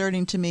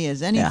disconcerting to me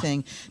as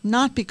anything,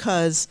 not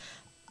because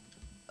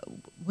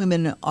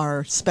women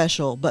are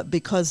special, but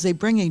because they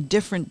bring a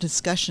different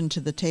discussion to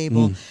the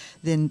table,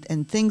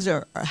 and things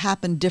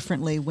happen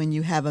differently when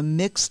you have a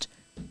mixed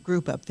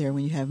group up there.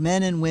 When you have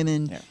men and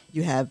women,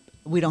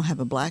 we don't have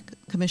a black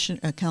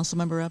council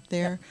member up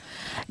there.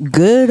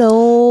 Good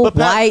old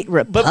white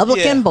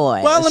Republican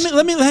boys. Well,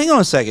 let me hang on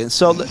a second.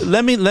 So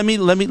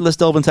let's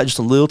delve into that just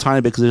a little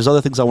tiny bit, because there's other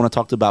things I want to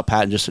talk about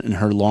Pat, and just in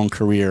her long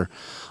career,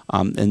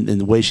 and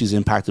the way she's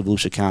impacted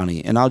Volusia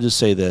County. And I'll just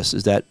say this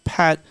is that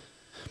Pat.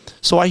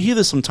 So I hear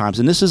this sometimes,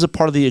 and this is a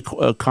part of the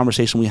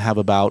conversation we have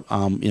about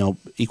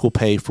equal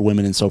pay for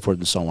women and so forth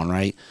and so on,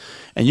 right?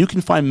 And you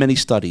can find many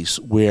studies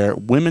where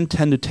women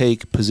tend to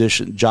take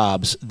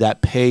jobs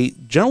that pay,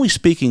 generally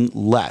speaking,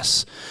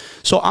 less.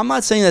 So I'm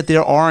not saying that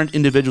there aren't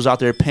individuals out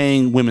there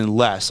paying women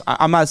less.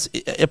 I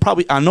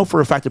know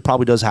for a fact it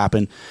probably does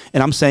happen.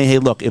 And I'm saying, hey,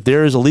 look, if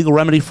there is a legal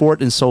remedy for it,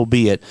 then so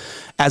be it.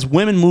 As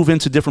women move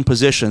into different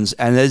positions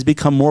and as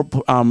become more,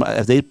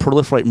 as they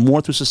proliferate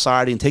more through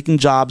society and taking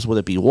jobs, whether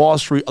it be Wall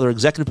Street, other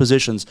executive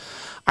positions,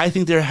 I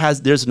think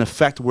there's an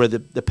effect where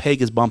the pay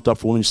gets bumped up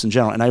for women just in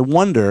general. And I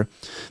wonder,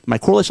 my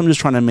correlation I'm just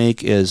trying to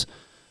make is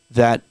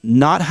that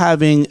not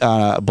having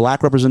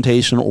black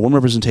representation or women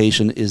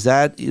representation, is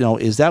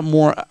that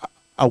more,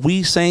 are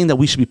we saying that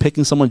we should be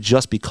picking someone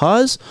just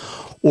because?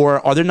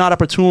 Or are there not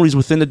opportunities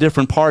within the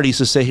different parties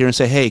to sit here and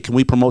say, hey, can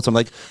we promote something?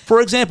 Like, for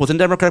example, within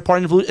the Democratic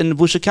Party in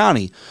Volusia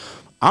County,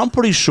 I'm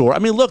pretty sure. I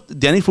mean, look,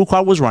 Danny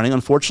Fuqua was running.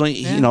 Unfortunately,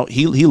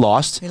 he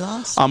lost. He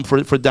lost.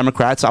 For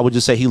Democrats, I would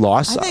just say he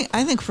lost.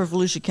 I think for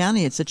Volusia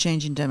County, it's a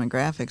changing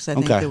demographics. I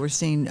think that we're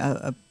seeing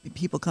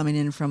people coming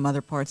in from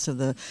other parts of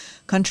the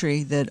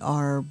country that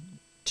are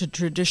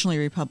traditionally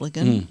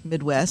Republican,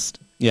 Midwest.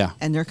 Yeah.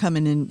 And they're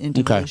coming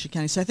into Volusia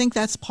County. So I think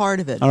that's part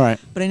of it. All right.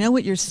 But I know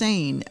what you're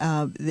saying.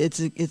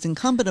 It's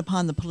incumbent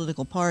upon the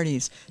political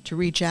parties to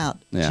reach out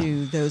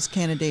to those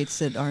candidates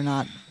that are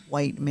not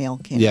white male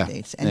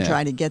candidates and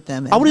try to get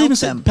them. And I would even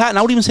them. say, Pat, and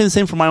I would even say the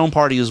same for my own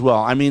party as well.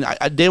 I mean,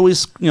 they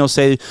always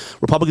say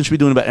Republicans should be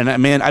doing better.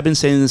 And man, I've been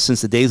saying this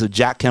since the days of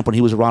Jack Kemp when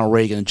he was Ronald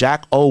Reagan. And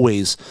Jack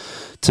always,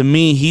 to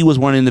me, he was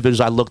one of the individuals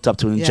I looked up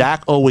to. And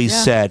Jack always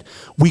said,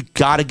 we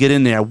got to get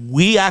in there.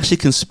 We actually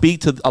can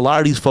speak to a lot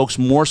of these folks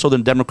more so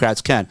than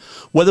Democrats can.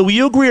 Whether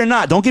you agree or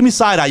not, don't give me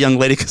side-eye, young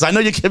lady, because I know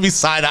you give me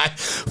side-eye.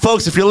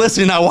 Folks, if you're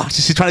listening, not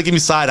watching, she's trying to give me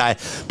side-eye.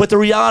 But the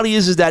reality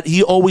is that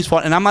he always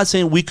fought, and I'm not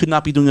saying we could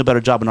not be doing a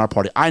better job in our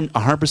party.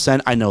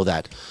 100% I know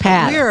that.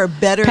 Pat, we are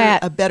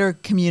a better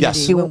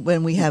community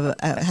when we have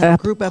a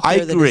group up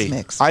there that is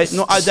mixed. I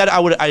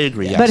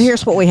agree, yes. But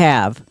here's what we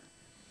have.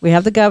 We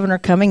have the governor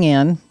coming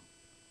in,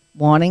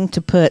 wanting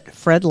to put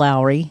Fred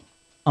Lowry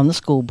on the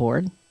school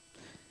board.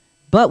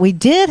 But we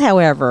did,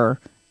 however,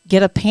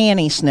 get a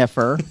panty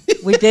sniffer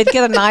We did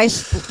get a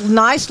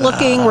nice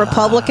looking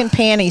Republican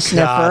panty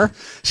sniffer. God.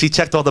 She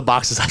checked all the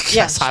boxes. I guess.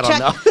 Yes, I don't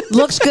know.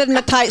 Looks good in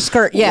a tight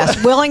skirt.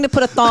 Yes. Willing to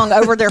put a thong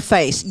over their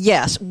face.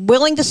 Yes.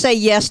 Willing to say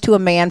yes to a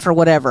man for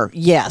whatever.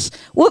 Yes.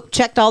 Whoop.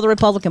 Checked all the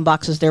Republican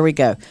boxes. There we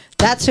go.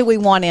 That's who we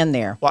want in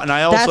there. Well, and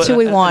I also, that's who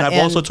we want. And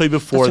I've also told you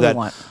before that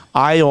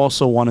I I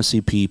also want to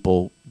see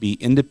people be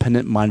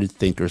independent-minded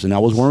thinkers, and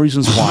that was one of the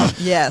reasons why.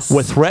 Yes.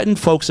 What threatened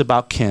folks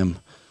about Kim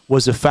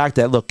was the fact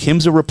that, look,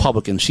 Kim's a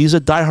Republican. She's a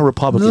diehard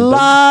Republican.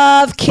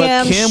 Love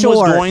Kim. But Kim Short.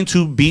 was going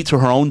to beat to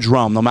her own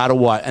drum no matter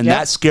what, and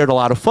that scared a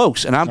lot of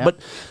folks. And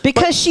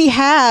because she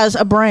has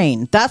a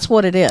brain. That's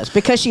what it is.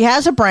 Because she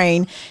has a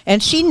brain,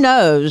 and she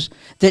knows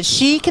that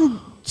she can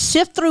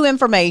sift through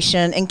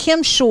information, and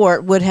Kim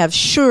Short would have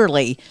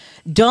surely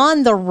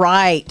done the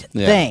right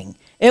thing.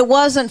 It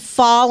wasn't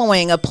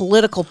following a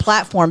political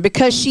platform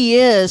because she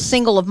is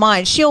single of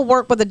mind. She'll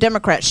work with a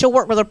Democrat. She'll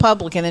work with a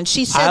Republican. And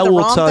she said the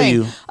wrong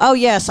thing. Oh,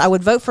 yes, I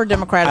would vote for a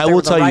Democrat if they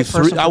were the right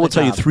person. I will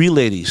tell you three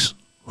ladies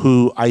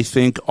who I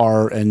think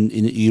are, and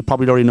you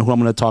probably already know who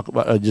I'm going to talk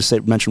about,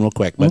 mention real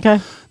quick.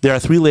 But there are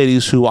three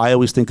ladies who I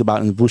always think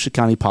about in Volusia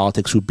County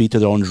politics who beat to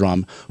their own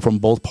drum from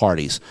both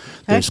parties.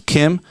 There's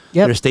Kim,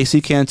 there's Stacey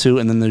Cantu,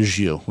 and then there's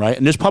you, right?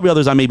 And there's probably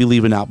others I may be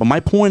leaving out. But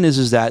my point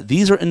is that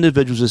these are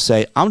individuals that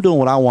say, I'm doing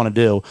what I want to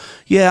do.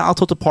 Yeah, I'll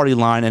tilt the party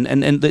line,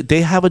 and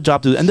they have a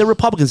job to do. And they're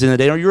Republicans in the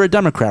day, or you're a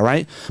Democrat,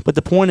 right? But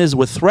the point is,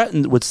 what's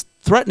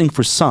threatening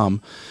for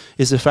some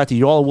is the fact that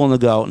you're all willing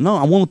to go, no,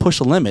 I'm willing to push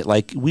the limit.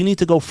 Like, we need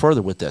to go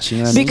further with this. You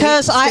know what I mean?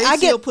 Because I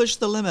Stacey will push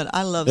the limit.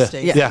 I love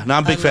Stacey. Yeah, no,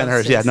 I'm a big fan of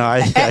hers. Stacey. Yeah,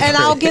 no, and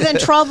I'll get in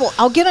trouble.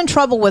 I'll get in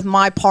trouble with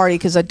my party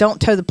because I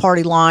don't toe the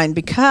party line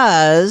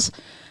because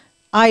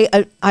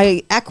I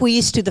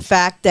acquiesce to the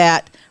fact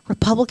that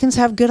Republicans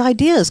have good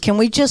ideas. Can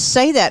we just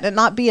say that and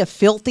not be a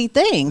filthy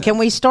thing? Can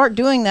we start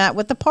doing that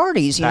with the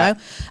parties, you know?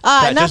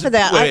 Pat, enough of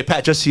that. Wait,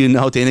 Pat, just so you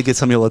know, Dana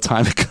gets on me all the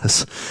time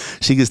because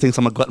she just thinks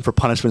I'm a glutton for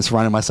punishment,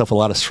 surrounding myself with a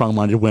lot of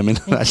strong-minded women.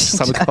 I'm like,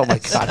 oh, my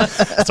God.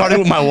 Starting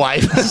with my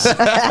wife.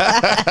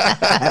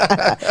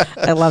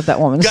 I love that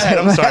woman. Go ahead.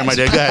 I'm sorry, my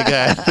dear. Go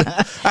ahead.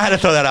 I had to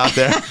throw that out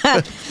there.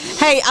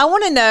 Hey, I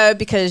want to know,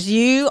 because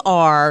you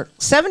are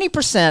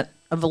 70%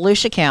 of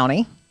Volusia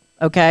County,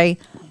 okay?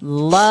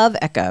 Love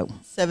Echo.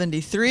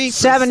 73%.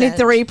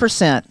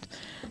 73%.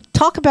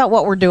 Talk about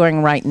what we're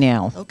doing right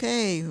now.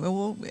 Okay.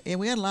 Well,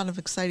 we had a lot of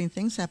exciting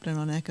things happening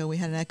on Echo. We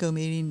had an Echo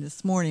meeting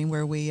this morning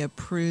where we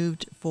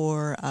approved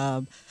for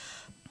an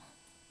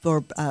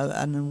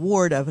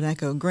award of an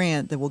Echo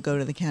grant that will go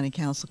to the county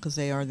council because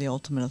they are the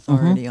ultimate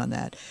authority on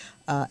that.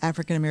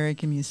 African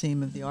American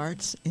Museum of the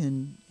Arts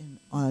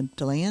on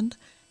DeLand,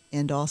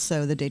 and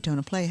also the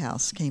Daytona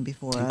Playhouse came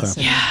before us.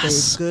 And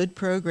they good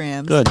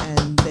programs. Good.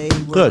 And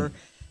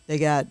they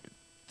got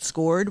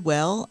scored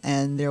well,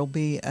 and there'll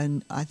be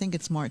I think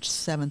it's March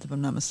 7th, if I'm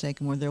not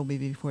mistaken, where they'll be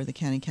before the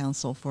county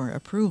council for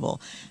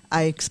approval.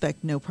 I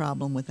expect no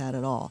problem with that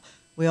at all.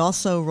 We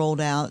also rolled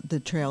out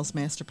the Trails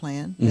Master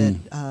Plan.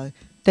 That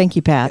thank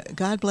you, Pat.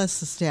 God bless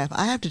the staff.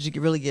 I have to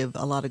really give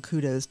a lot of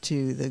kudos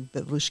to the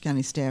Volusia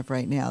County staff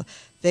right now.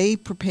 They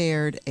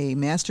prepared a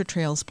master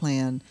trails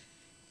plan,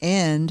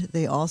 and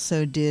they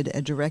also did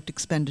a direct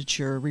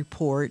expenditure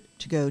report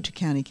to go to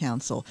county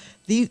council.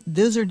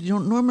 Those are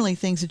normally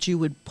things that you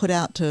would put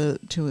out to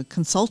a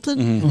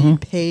consultant and you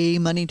pay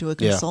money to a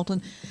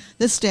consultant.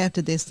 This staff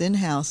did this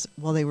in-house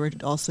while they were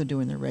also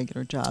doing their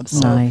regular jobs. So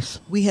nice.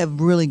 We have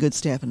really good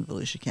staff in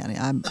Volusia County.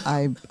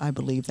 I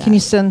believe that. Can you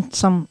send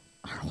some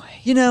our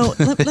way? You know,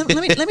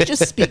 let me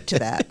just speak to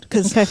that,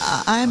 because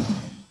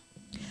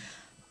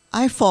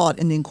I fought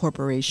in the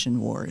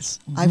incorporation wars.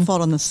 I fought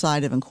on the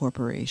side of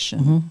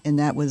incorporation, and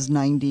that was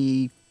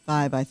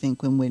 95, I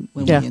think, when we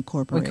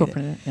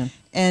incorporated.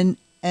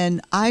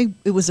 And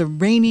it was a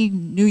rainy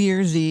New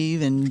Year's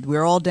Eve, and we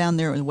were all down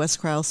there in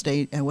West Cryle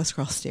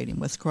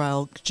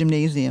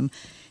Gymnasium,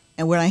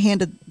 and when I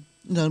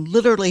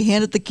literally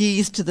handed the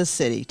keys to the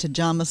city, to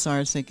John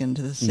Masarczyk and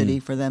to the city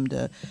for them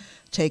to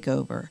take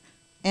over.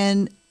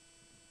 And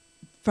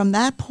from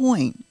that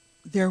point,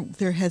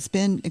 there has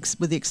been,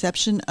 with the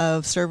exception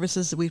of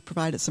services that we've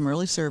provided, some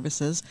early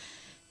services,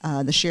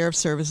 the sheriff's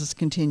services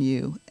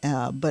continue,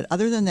 but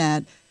other than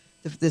that,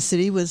 the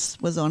city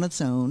was on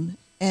its own,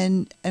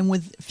 and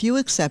with few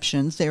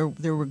exceptions, there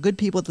were good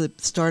people that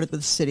started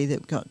with the city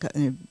that got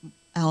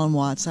Alan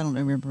Watts. I don't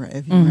remember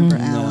if you remember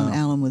Alan. No.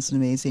 Alan was an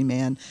amazing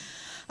man.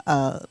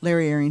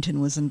 Larry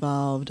Arrington was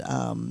involved.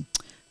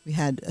 We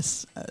had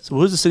so who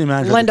was the city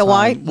manager? Linda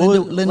White.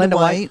 Linda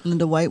White.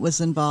 Linda White was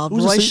involved.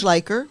 Roy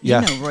Schleicher.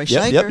 Yeah. You know Roy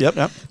Schleicher.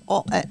 Yep.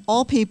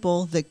 All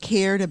people that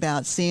cared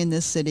about seeing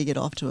this city get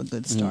off to a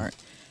good start.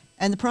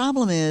 And the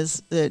problem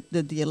is that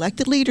the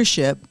elected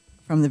leadership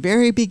from the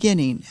very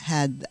beginning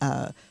had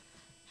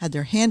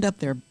their hand up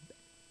their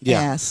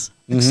ass,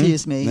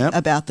 excuse me, Yep.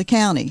 about the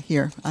county.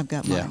 Here, I've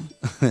got mine.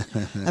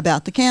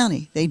 About the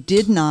county. They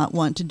did not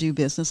want to do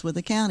business with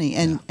the county.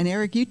 And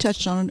Eric, you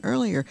touched on it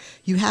earlier.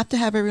 You have to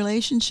have a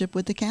relationship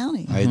with the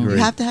county. I agree. You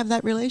have to have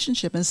that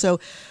relationship. And so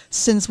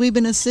since we've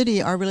been a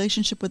city, our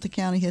relationship with the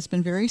county has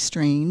been very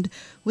strained,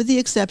 with the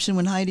exception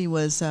when Heidi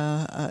was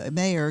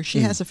mayor. She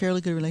has a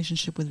fairly good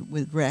relationship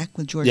with Rec,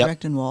 with George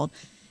Rechtenwald,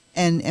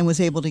 and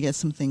was able to get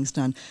some things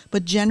done.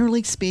 But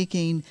generally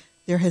speaking,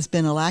 there has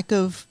been a lack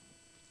of,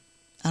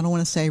 I don't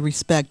want to say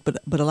respect,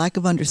 but a lack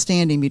of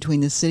understanding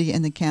between the city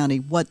and the county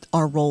what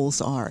our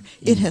roles are.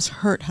 It has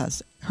hurt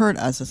us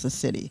as a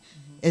city.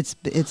 It's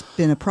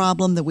been a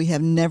problem that we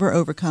have never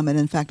overcome, and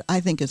in fact,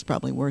 I think it's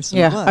probably worse than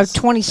it was.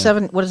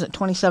 27. What is it?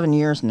 27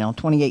 years now.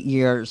 28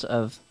 years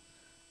of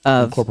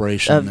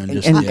incorporation and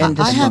just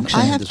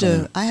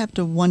I have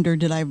to wonder,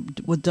 did I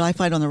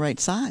fight on the right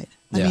side?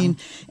 Yeah. I mean,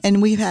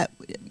 and we've had.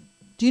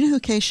 Do you know who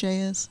Kay Shea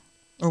is,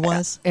 or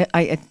was?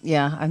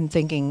 I'm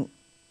thinking.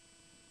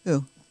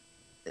 Who?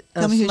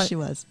 Tell me who she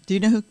was. Do you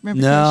know who?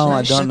 Remember? No, Kay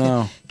I Shea? don't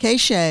know. Kay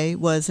Shea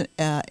was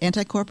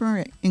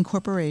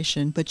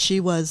anti-incorporation, but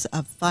she was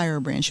a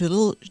firebrand. She was a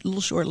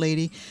little short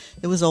lady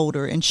that was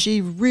older, and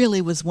she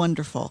really was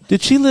wonderful.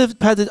 Did she live,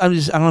 Pat? I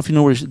don't know if you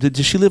know where.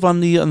 Did she live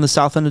on the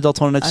south end of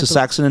Deltona next to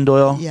Saxon and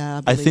Doyle?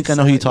 Yeah, I think I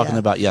know who you're talking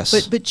about.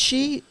 Yes, but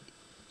she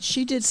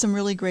did some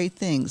really great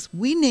things.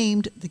 We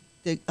named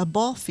a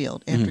ball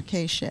field after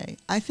Kay Shea.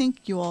 I think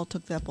you all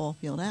took that ball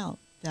field out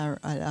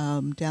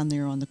down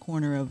there on the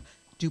corner of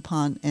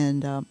DuPont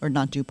and or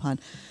not DuPont,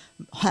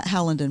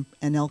 Howland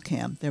and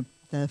Elkham.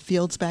 The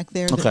fields back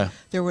there. Okay.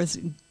 There was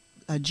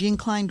Gene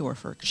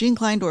Kleindorfer. Gene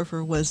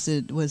Kleindorfer was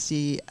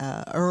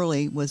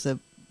a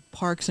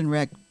Parks and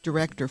Rec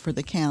director for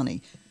the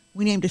county.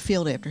 We named a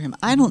field after him.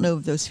 I don't know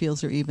if those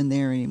fields are even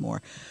there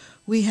anymore.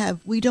 We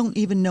don't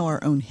even know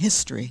our own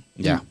history.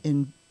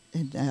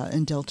 In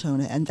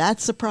Deltona, and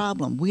that's the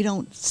problem. We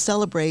don't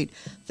celebrate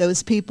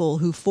those people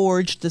who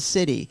forged the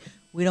city.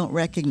 We don't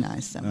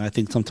recognize them. And I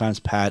think sometimes,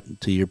 Pat,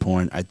 to your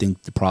point, I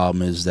think the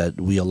problem is that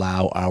we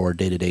allow our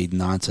day-to-day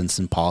nonsense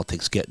in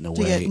politics get in the way.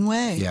 To get in the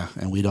way. Yeah,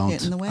 and we don't.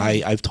 Get in the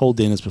way. I've told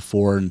Dana this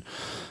before, and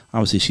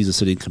obviously she's a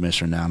city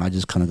commissioner now, and I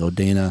just kind of go,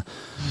 Dana,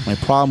 my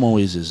problem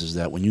always is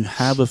that when you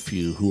have a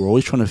few who are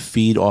always trying to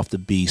feed off the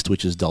beast,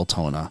 which is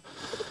Deltona,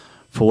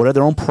 for whatever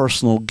their own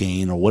personal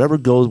gain or whatever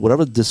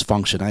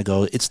dysfunction, I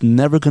go, it's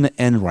never going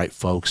to end right,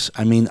 folks.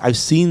 I mean, I've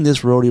seen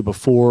this rodeo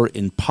before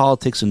in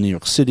politics in New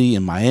York City,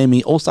 in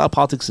Miami, old-style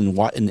politics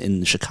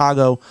in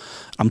Chicago.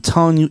 I'm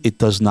telling you, it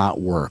does not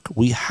work.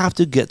 We have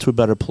to get to a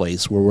better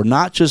place where we're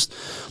not just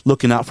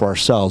looking out for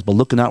ourselves, but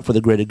looking out for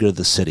the greater good of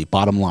the city,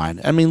 bottom line.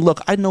 I mean,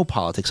 look, I know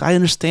politics. I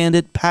understand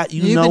it. Pat,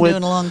 you know it. You've been doing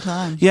it a long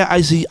time. Yeah,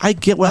 I see. I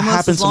get what Almost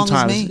happens as long as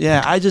sometimes. me.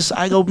 Yeah,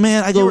 I go,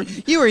 man,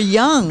 You were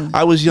young.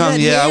 I was young.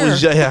 You had I hair.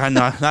 was. Yeah, I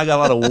know. I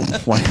got a lot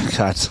of white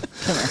cuts.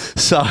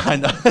 So I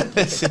know.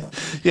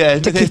 Yeah,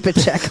 To keep a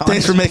check on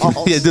Thanks for his making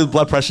balls. do the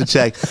blood pressure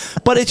check.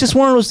 But it's just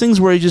one of those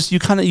things where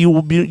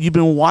you've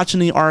been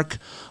watching the arc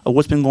of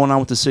what's been going on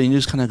with the city, and you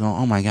just kind of go,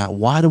 oh my God,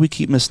 why do we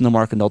keep missing the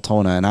mark in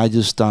Deltona? And I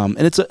just and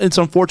it's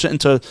unfortunate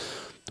into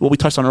what we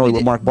touched on earlier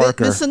with Mark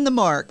Barker. Missing the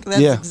mark.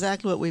 That's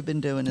exactly what we've been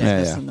doing. Is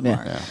missing the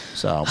mark. Yeah.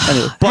 So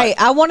anyway, Hey,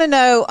 I want to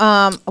know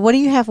what do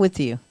you have with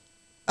you?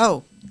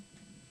 Oh,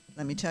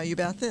 let me tell you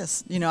about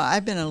this. You know,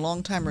 I've been a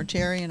long-time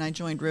Rotarian. I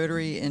joined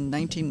Rotary in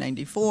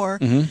 1994.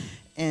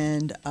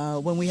 And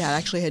when we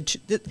had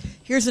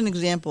here's an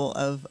example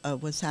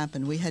of what's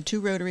happened. We had 2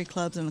 Rotary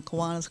clubs and a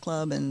Kiwanis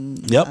Club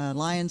and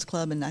Lions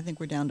Club, and I think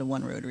we're down to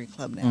 1 Rotary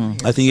Club now.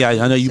 I think,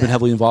 I know you've been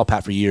heavily involved,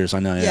 Pat, for years. I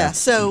know, Yeah,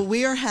 so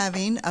we are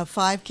having a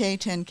 5K,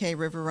 10K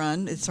river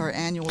run. It's our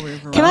annual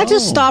river run. Can I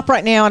just stop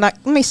right now and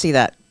let me see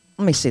that.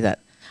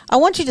 I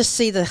want you to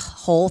see the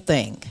whole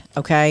thing,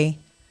 okay?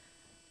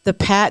 The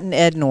Pat and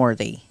Ed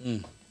Northey.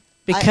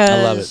 Because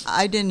I love it.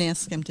 I didn't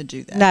ask him to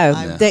do that. No,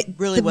 I they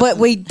really but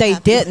wasn't they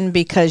happy. didn't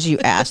because you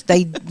asked.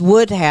 They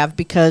would have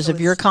because of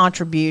your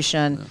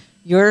contribution,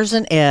 yours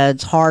and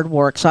Ed's hard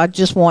work. So I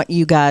just want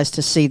you guys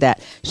to see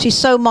that. She's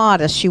so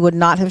modest, she would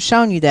not have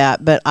shown you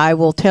that, but I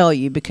will tell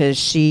you because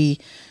she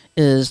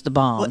is the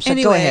bomb. Well, so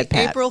anyway, go ahead,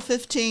 Pat. April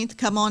 15th,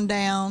 come on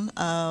down.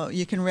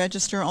 You can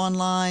register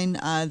online.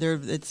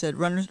 It's at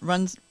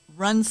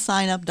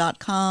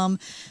runsignup.com.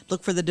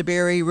 Look for the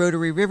DeBerry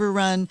Rotary River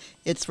Run.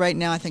 It's right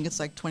now, I think it's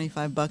like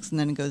 $25, and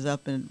then it goes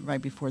up right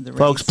before the race.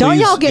 Folks, Don't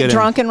please y'all get in.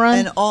 drunk and run?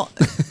 And all,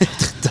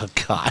 Oh,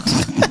 God.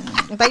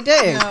 They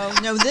do.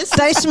 no, this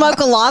They smoke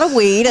a lot of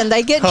weed and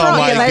they get Oh, drunk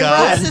my and they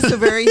God. run. This is a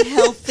very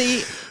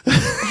healthy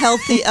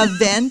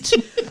event.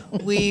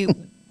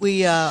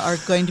 We are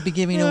going to be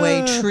giving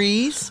away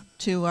trees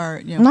to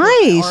our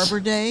Nice. Arbor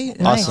Day.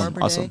 Awesome,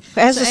 Arbor awesome. Day.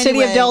 Has So the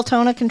city of anyway,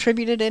 Deltona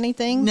contributed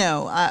anything?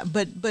 No,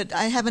 but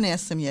I haven't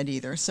asked them yet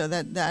either. So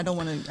that I don't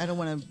want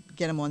to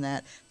get them on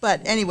that. But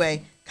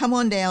anyway, come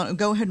on down.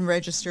 Go ahead and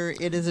register.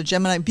 It is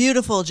a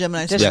beautiful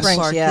Gemini Springs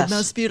Park. yes. The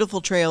most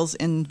beautiful trails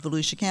in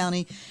Volusia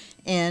County.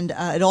 And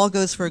it all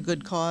goes for a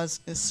good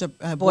cause. It's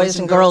Boys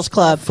and Girls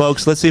Club.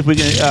 Folks, let's see if we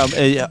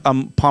can,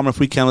 Palmer, if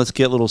we can, let's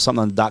get a little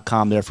something on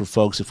 .com there for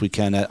folks, if we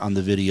can, on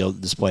the video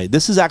display.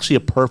 This is actually a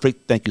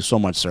perfect, thank you so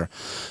much, sir.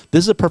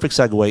 This is a perfect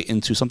segue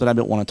into something I've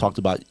been wanting to talk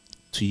about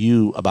to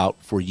you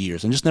about for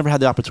years, and just never had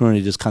the opportunity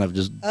to just kind of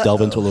just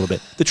delve into a little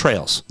bit. The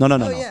trails. No.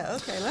 Yeah,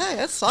 okay.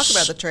 Let's talk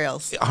about the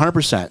trails.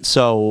 100%.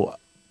 So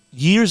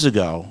years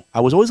ago,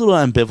 I was always a little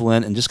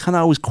ambivalent and just kind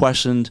of always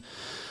questioned.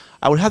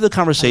 I would have the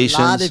conversations.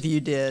 A lot of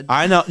you did.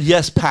 I know.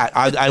 Yes, Pat.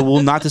 I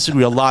will not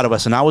disagree. A lot of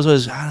us. And I was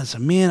always,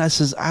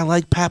 I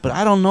like Pat, but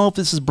I don't know if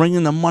this is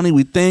bringing the money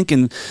we think,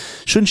 and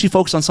shouldn't she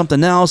focus on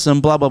something else,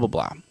 and blah, blah, blah,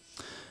 blah.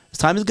 As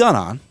time has gone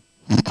on,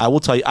 I will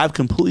tell you, I've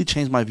completely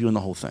changed my view on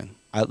the whole thing.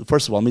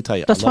 First of all, let me tell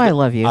you. That's why I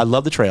love you. I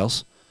love the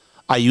trails.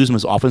 I use them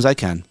as often as I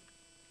can.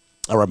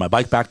 I ride my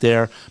bike back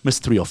there.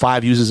 Mr.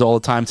 305 uses it all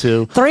the time,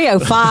 too.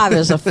 305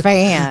 is a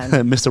fan.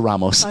 Mr.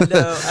 Ramos. I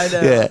know.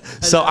 Yeah.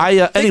 So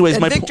anyways,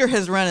 Victor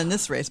has run in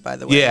this race, by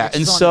the way. Yeah,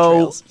 and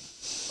so,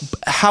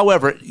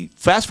 however,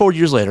 fast forward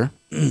years later,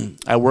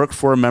 I work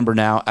for a member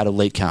now out of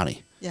Lake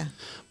County. Yeah.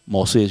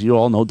 Mostly, as you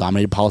all know,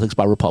 dominated politics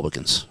by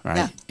Republicans, right?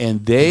 Yeah.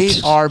 And they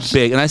are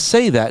big. And I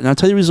say that, and I'll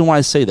tell you the reason why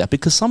I say that.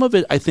 Because some of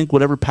it, I think,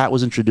 whatever Pat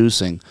was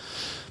introducing,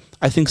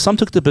 I think some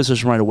took the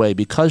position right away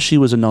because she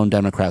was a known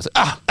Democrat.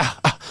 Like,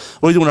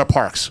 what are we doing in our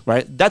parks,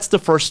 right? That's the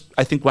first,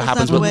 I think, what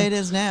happens. That's the way it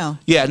is now.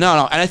 Yeah,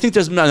 no. And I think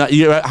there's,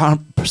 you're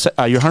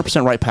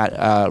 100% right,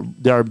 Pat.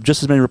 There are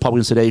just as many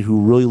Republicans today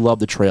who really love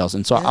the trails.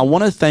 And so I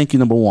want to thank you,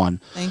 number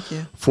one. Thank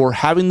you. For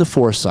having the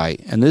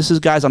foresight. And this is,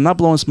 guys, I'm not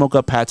blowing smoke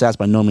up Pat's ass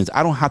by no means.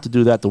 I don't have to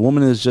do that. The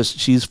woman is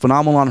she's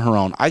phenomenal on her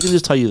own. I can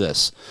just tell you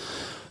this.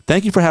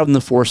 Thank you for having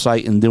the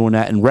foresight and doing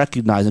that and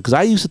recognizing, because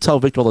I used to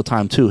tell Victor all the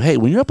time, too, hey,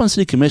 when you're up on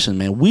city commission,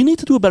 man, we need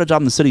to do a better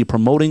job in the city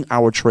promoting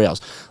our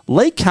trails.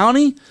 Lake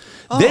County,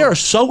 they are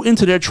so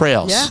into their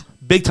trails. Yeah.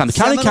 Big time. The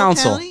county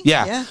council.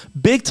 Yeah.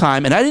 Big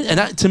time.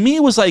 And to me,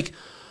 it was like,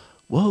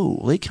 whoa,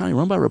 Lake County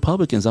run by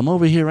Republicans. I'm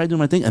over here, right, doing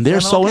my thing. And they're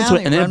so into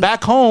it. And then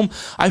back home,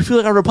 I feel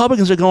like our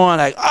Republicans are going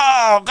like,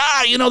 oh,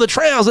 God, the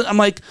trails. And I'm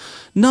like,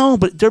 no,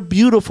 but they're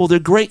beautiful. They're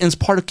great. And it's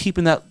part of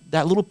keeping that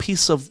little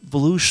piece of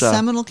Volusia.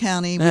 Seminole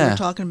County, we were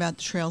talking about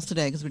the trails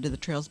today because we did the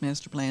Trails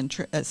Master Plan.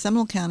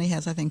 Seminole County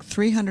has, I think,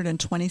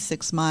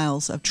 326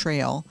 miles of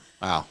trail.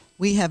 Wow.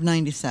 We have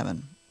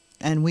 97.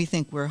 And we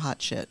think we're hot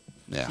shit.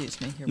 Yeah.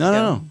 Excuse me. Here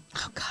No.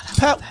 Oh,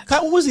 God.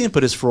 Pat, what was the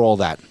impetus for all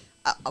that?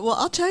 Well,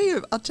 I'll tell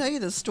you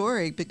the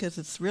story because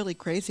it's really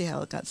crazy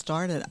how it got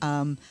started.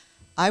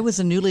 I was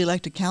a newly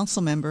elected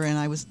council member, and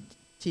I was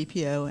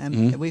TPO,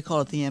 and we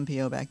called it the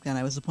MPO back then.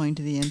 I was appointed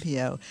to the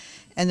MPO,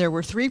 and there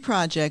were 3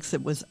 projects.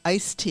 It was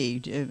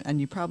ICE-T,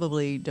 and you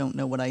probably don't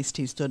know what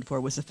ICE-T stood for.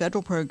 It was a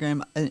federal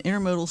program, an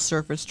Intermodal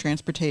Surface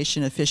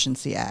Transportation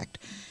Efficiency Act,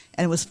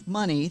 and it was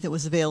money that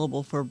was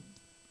available for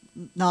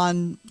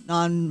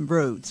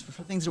non-roads,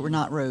 for things that were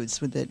not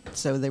roads,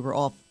 so they were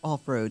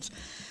off roads.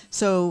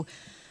 So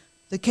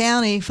the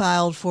county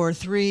filed for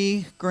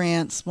 3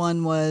 grants.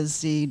 One was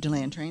the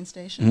DeLand train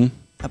station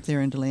up there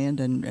in DeLand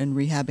and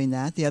rehabbing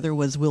that. The other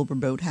was Wilbur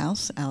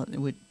Boathouse out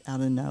in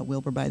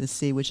Wilbur by the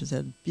Sea, which is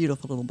a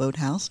beautiful little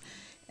boathouse.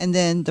 And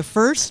then the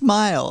first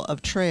mile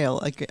of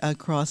trail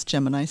across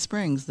Gemini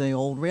Springs, the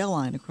old rail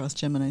line across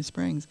Gemini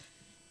Springs.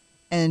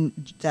 And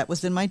that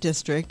was in my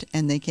district,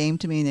 and they came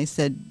to me and they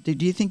said, do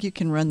you think you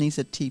can run these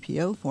at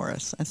TPO for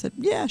us? I said,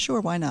 yeah,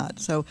 sure, why not?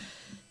 So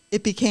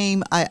it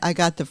became, I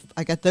got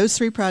those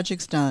 3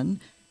 projects done,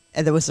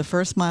 and there was the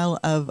first mile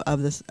of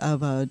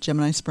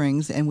Gemini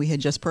Springs, and we had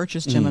just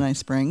purchased Gemini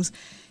Springs.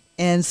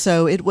 And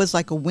so it was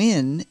like a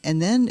win,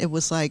 and then it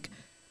was like,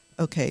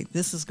 okay,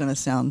 this is going to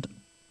sound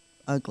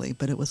ugly,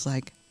 but it was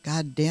like,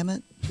 God damn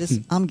it!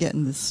 I'm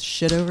getting this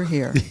shit over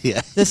here.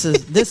 Yeah. This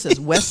is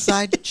West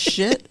Side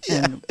shit,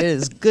 and it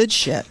is good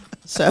shit.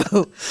 So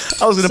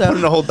I was going to put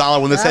in a whole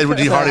dollar when they said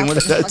Reggie Harding.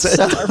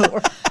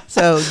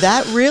 So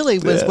that really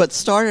was what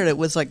started. It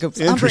was like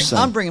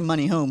I'm bringing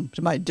money home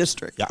to my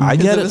district. Yeah, I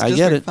get it. I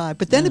get it. 5.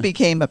 But then it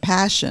became a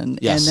passion,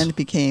 and then it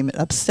became an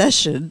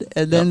obsession,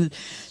 and then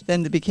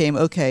it became,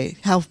 okay,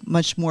 how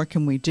much more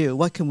can we do?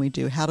 What can we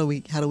do? How do we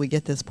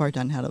get this part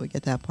done? How do we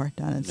get that part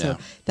done? And so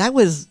that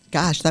was in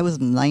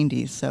the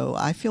 90s. So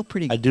I feel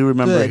pretty. I do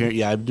remember good.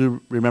 I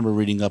do remember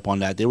reading up on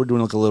that. They were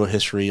doing like a little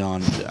history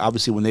on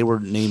obviously when they were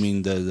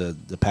naming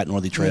the Pat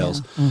Northey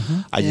trails.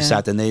 Yeah. I just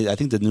sat there. And I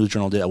think the News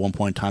Journal did at one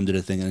point in time did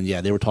a thing, and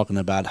they were talking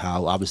about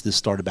how obviously this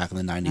started back in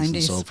the 90s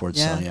and so forth.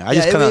 Yeah.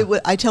 So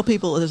I tell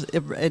people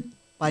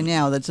by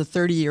now that's a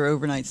 30-year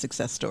overnight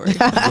success story.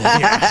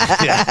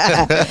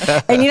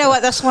 And you know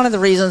what? That's one of the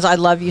reasons I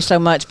love you so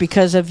much,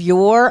 because of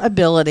your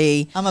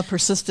ability. I'm a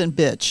persistent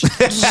bitch.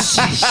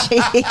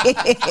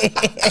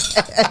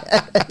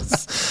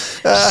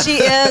 She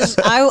is.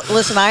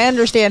 I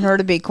understand her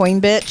to be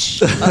queen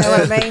bitch. You know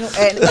what I mean?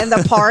 And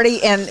the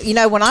party. And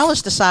when I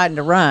was deciding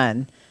to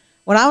run,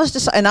 When I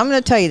was and I'm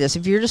going to tell you this,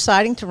 if you're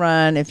deciding to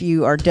run, if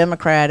you are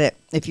Democratic,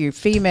 if you're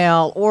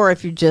female, or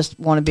if you just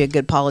want to be a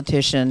good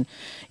politician,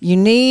 you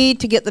need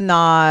to get the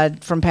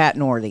nod from Pat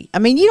Northey. I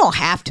mean, you don't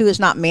have to; it's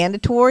not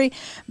mandatory.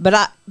 But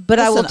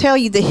I will tell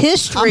you the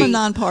history. I'm a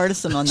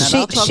nonpartisan on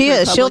that. She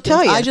is. She'll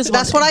tell you. I just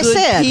that's want what good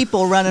I said.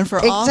 People running for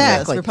office,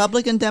 Exactly.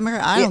 Republican,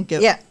 Democrat. I don't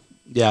give. Yeah.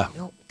 Yeah.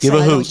 Give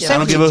a hoot. I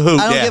don't give a hoot.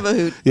 I don't give a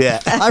hoot. Yeah.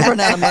 I've run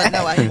out of money.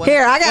 No, I have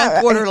Here, I got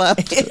 1 quarter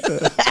left.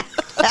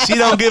 She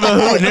don't give a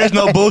hoot, and there's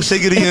no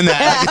bullshitting in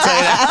that. I can tell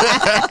you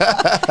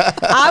that.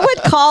 I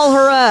would call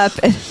her up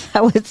and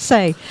I would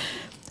say,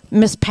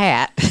 Miss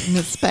Pat.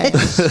 Miss Pat.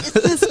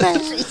 Miss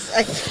Pat.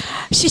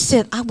 She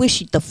said, I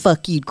wish the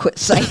fuck you'd quit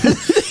saying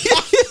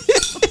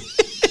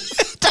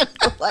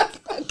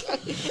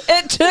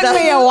It took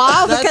me a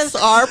while because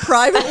that's our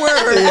private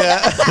word.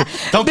 Yeah.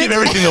 Don't give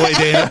everything away,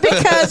 Dana.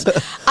 because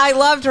I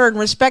loved her and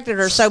respected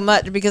her so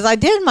much because I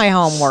did my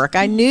homework.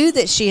 I knew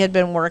that she had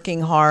been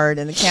working hard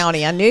in the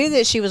county. I knew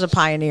that she was a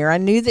pioneer. I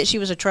knew that she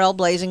was a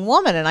trailblazing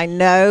woman, and I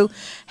know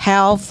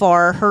how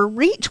far her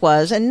reach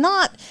was, and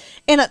not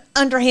in an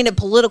underhanded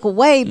political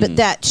way, but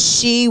that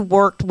she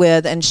worked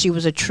with, and she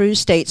was a true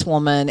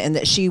stateswoman, and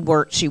that she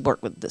worked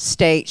with the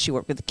state, she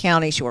worked with the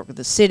county, she worked with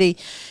the city,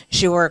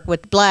 she worked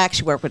with the black,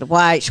 she worked with the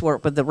white, she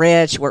worked with the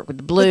red, she worked with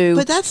the blue.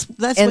 But that's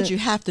what you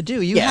have to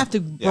do. You have to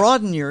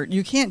broaden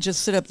you can't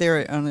just sit up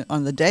there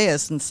on the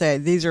dais and say,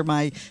 these are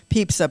my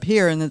peeps up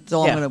here, and that's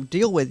all I'm going to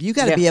deal with. You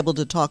got to be able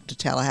to talk to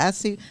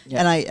Tallahassee,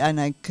 and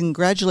I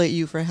congratulate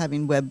you for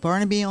having Webb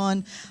Barnaby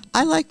on.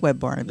 I like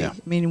Webb Barnaby. I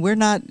mean,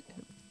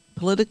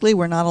 politically,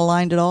 we're not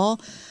aligned at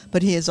all,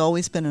 but he has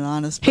always been an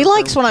honest person. He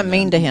likes when I'm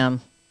mean to him.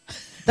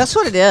 That's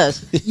what it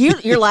is.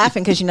 You're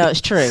laughing because you know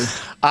it's true.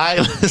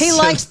 He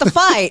likes to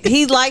fight.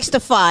 He likes to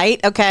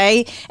fight,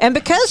 okay? And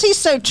because he's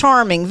so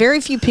charming,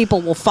 very few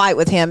people will fight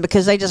with him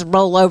because they just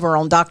roll over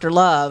on Dr.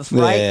 Love,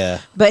 right?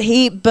 Yeah.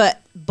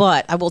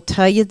 But I will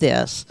tell you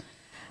this.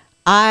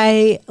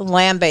 I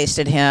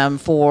lambasted him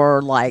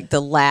for like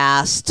the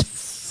last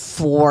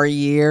 4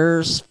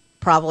 years,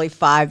 probably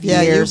 5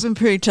 years. Yeah, you've been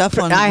pretty tough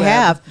on I Webb.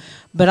 have.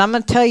 But I'm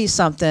going to tell you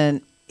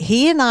something.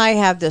 He and I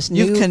have this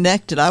new... You've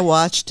connected. I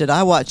watched it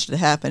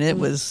happen. It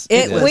was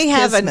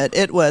kismet.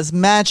 It was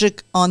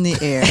magic on the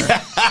air.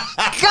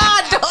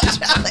 God, don't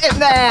tell him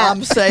that.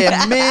 I'm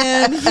saying,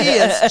 man, he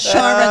is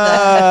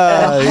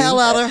charming the hell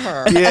out of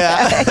her.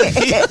 Yeah.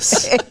 He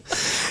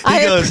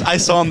goes, I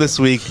saw him this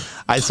week.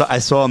 I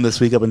saw him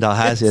this week up in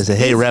Tallahassee. I said,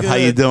 hey, Rep, how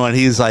you doing?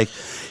 He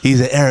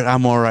said, Eric,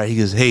 I'm all right. He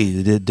goes, hey,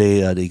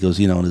 he goes,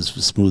 in his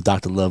smooth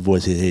Dr. Love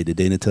voice, hey, did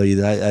Dana tell you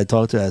that I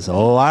talked to her? I said,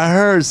 oh, I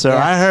heard, sir,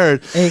 I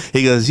heard.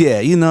 He goes,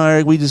 yeah,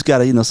 Eric, we just got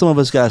to, some of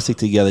us got to stick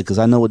together because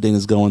I know what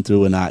Dana's going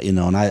through, and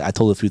I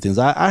told her a few things.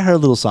 I heard a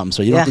little something,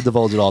 so you don't have to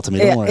divulge it all to me.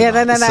 Don't worry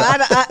about it.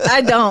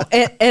 I don't.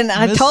 And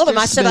I told him,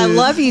 I said, I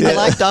love you. I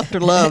like Dr.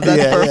 Love.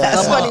 That's perfect.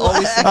 That's what he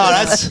always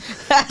said.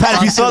 Pat,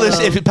 if you saw this,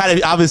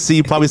 Pat, obviously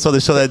you probably saw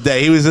the show that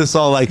day. He was just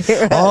all like,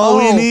 all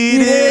we need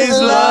is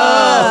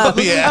love.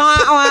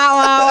 Yeah.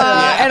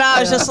 And I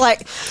was just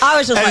like,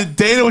 and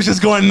Dana was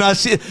just going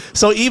nuts.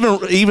 So even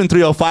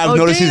 305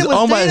 noticed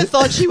Dana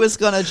thought she was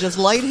going to just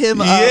light him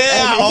up.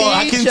 Yeah,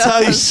 I can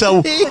tell you.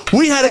 So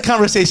we had a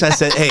conversation. I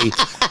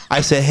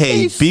said,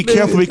 hey, be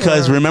careful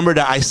because remember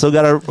that I still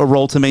got a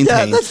role to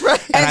maintain. Yeah, that's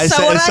right. And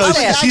so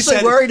she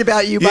said, worried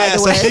about you, by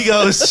the way.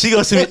 So she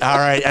goes to me, all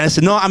right. And I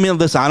said, no, I mean,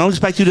 listen, I don't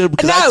expect you to,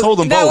 because I told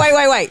them both.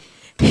 No, wait.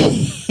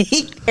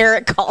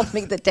 Eric called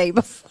me the day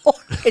before,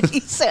 and he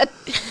said,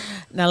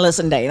 now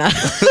listen, Dana. He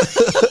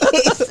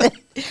said,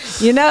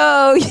 you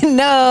know. I'm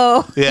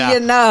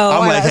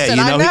like,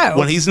 hey,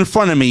 when he's in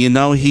front of me,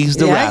 he's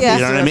the rep. Yeah.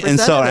 You know what I mean? And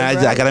so I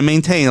got to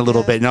maintain a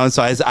little bit. And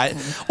so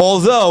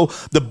although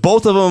the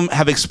both of them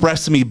have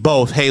expressed to me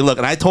both, hey, look,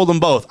 and I told them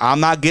both,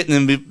 I'm not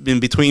getting in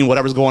between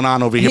whatever's going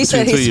on over here. He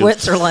said he's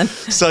Switzerland.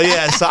 So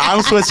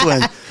I'm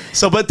Switzerland.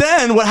 So, but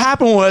then what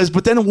happened was,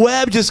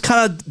 Webb just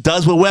kind of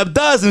does what Webb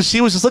does, and she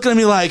was just looking at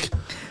me like,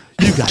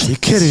 you got to be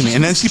kidding me.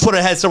 And then she put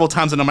her head several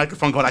times on the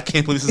microphone going, I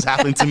can't believe this is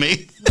happening to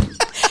me.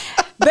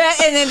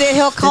 And then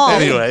he'll call.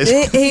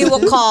 Anyways. He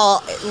will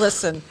call.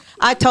 Listen,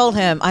 I told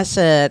him, I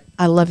said,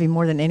 I love you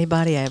more than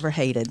anybody I ever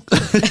hated.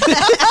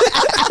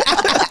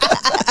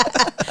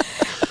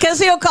 Because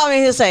he'll call me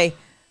and he'll say,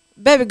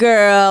 baby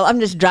girl, I'm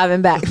just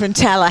driving back from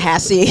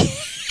Tallahassee.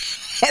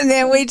 And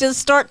then we just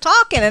start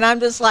talking, and I'm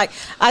just like,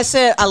 I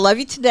said, I love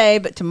you today,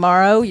 but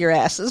tomorrow your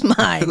ass is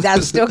mine.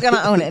 I'm still going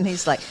to own it. And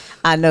he's like,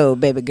 I know,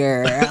 baby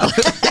girl.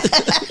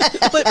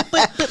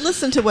 but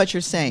listen to what you're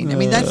saying. I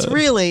mean, that's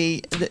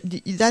really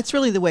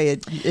the way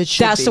it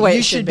should that's be. The way you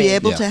it should be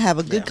able to have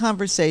a good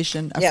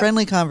conversation, a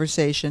friendly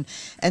conversation,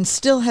 and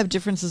still have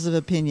differences of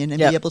opinion and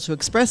be able to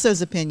express those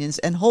opinions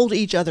and hold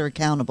each other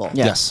accountable.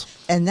 Yes.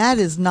 And that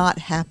is not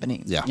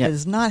happening. Yeah. It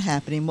is not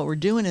happening. What we're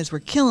doing is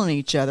we're killing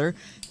each other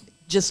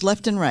just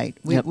left and right.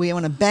 We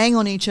want to bang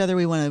on each other.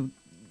 We want to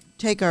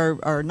take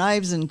our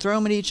knives and throw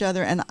them at each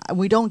other, and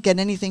we don't get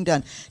anything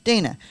done.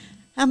 Dana,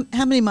 how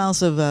many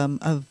miles of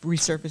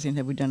resurfacing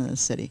have we done in the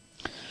city?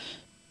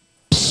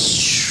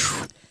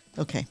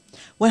 Okay.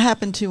 What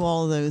happened to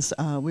all of those?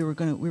 We were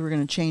going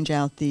to change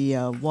out the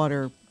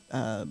water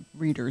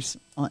readers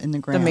in the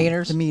ground.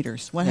 meters? The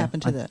meters. What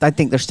happened to that? I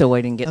think they're still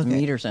waiting to get the Okay.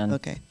 meters in.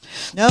 Okay.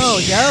 No.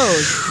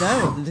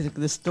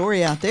 The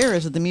story out there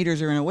is that the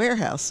meters are in a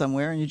warehouse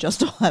somewhere, and you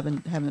just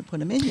haven't put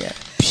them in yet.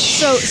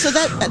 So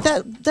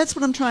that's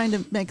what I'm trying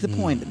to make the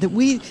point, that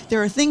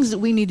there are things that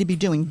we need to be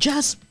doing.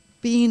 Just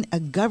being a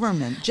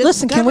government. Just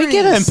Listen, can we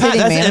get a And Pat,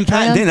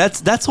 city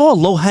manager? that's all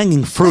low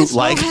hanging fruit. That's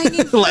Like,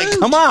 low-hanging like, fruit.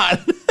 come on.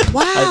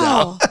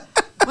 Wow.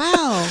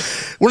 Wow.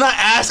 We're not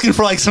asking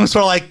for like some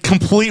sort of like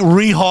complete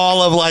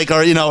rehaul of like, or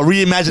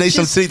reimagination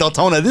of City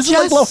Deltona. This is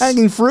like low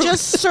hanging fruit.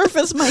 Just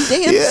surface my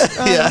damn. I Yeah,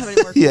 don't have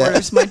any more yeah.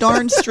 quarters. My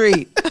darn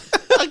street.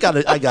 I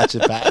got you,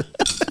 Pat.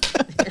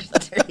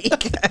 There you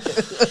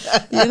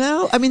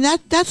go. I mean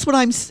that's what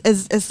I'm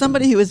as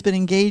somebody who has been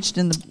engaged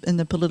in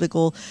the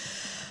political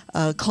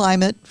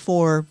climate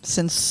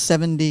since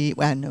 70.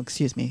 Well, no,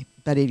 excuse me,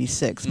 about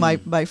 86.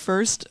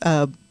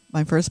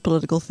 My first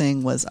political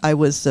thing was I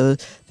was the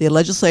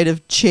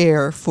legislative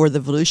chair for the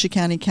Volusia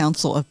County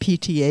Council of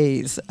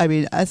PTAs. I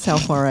mean, that's how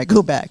far I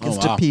go back is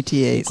to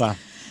PTAs. Okay.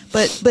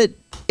 But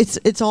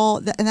it's all,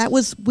 and that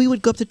was, we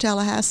would go up to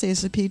Tallahassee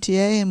as a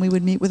PTA and we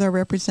would meet with our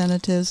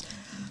representatives,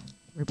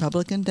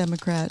 Republican,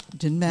 Democrat,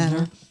 didn't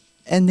matter.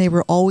 And they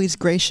were always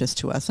gracious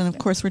to us. And of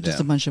course, we're just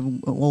a bunch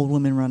of old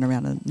women running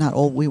around. And not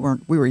old, we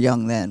were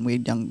young then. We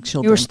had young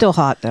children. You were still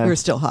hot, though. We were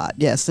still hot,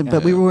 yes.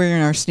 But we were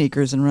wearing our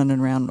sneakers and running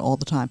around all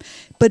the time.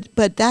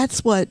 But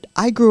that's what,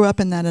 I grew up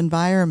in that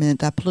environment,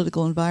 that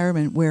political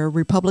environment where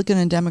Republican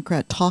and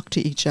Democrat talked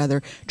to each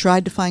other,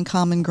 tried to find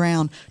common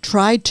ground,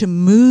 tried to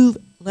move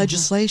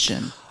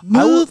legislation.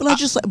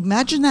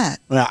 Imagine that.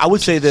 Yeah, I would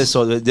say this.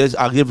 So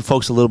I'll give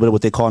folks a little bit of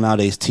what they call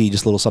nowadays tea,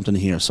 just a little something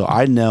here. So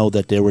I know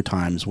that there were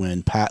times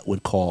when Pat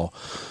would call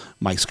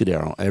Mike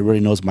Scudero. Everybody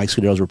knows Mike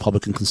Scudero is a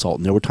Republican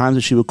consultant. There were times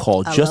that she would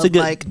call just to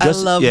get Mike. I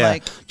love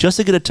Mike. Just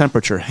to get a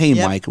temperature. Hey,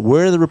 Yep. Mike,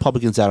 where are the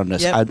Republicans at on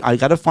this? Yep. I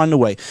got to find a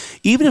way.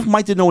 Even if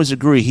Mike didn't always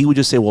agree, he would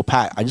just say, "Well,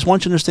 Pat, I just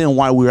want you to understand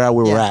why we're at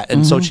where we're at."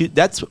 And so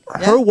that's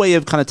her way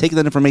of kind of taking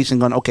that information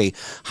and going, "Okay,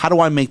 how do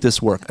I make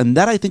this work?" And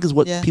that I think is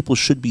what people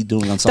should be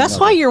doing on some That's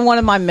level. why you're one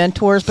of my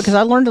mentors, because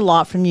I learned a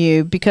lot from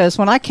you. Because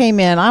when I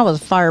came in, I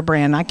was a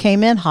firebrand. I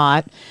came in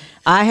hot.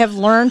 I have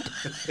learned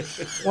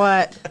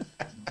what.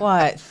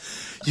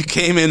 You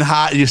came in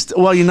hot. You're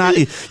not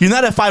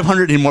at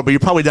 500 anymore, but you're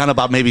probably down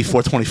about maybe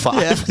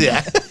 425.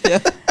 Yeah.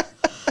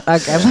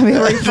 Okay, let me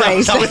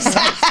rephrase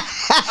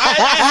I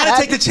had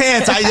to take the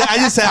chance. I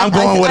just said I'm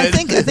going with it.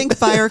 I think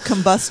fire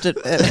combusted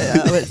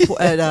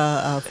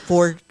at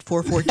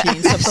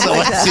 414, something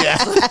like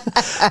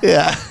that.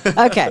 Yeah.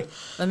 Okay,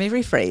 let me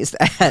rephrase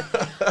that.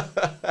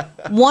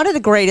 One of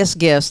the greatest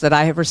gifts that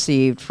I have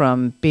received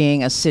from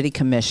being a city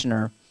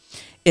commissioner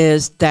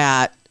is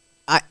that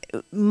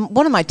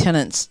one of my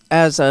tenets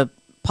as a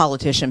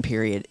politician,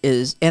 period,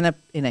 is in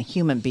a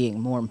human being,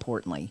 more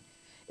importantly,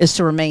 is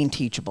to remain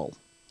teachable.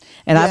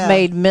 And I've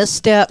made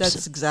missteps.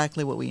 That's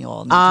exactly what we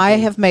all need. I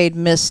have made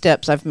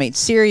missteps. I've made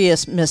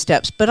serious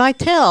missteps. But I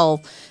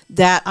tell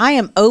that I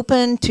am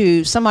open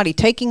to somebody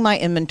taking my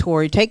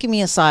inventory, taking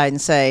me aside and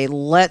say,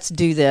 let's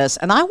do this.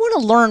 And I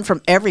want to learn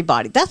from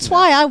everybody. That's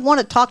why I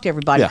want to talk to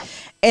everybody. Yeah.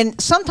 And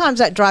sometimes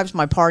that drives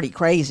my party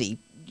crazy,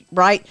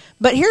 right?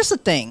 But here's the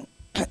thing.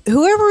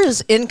 Whoever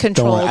is in Don't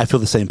control. worry. I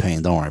feel the same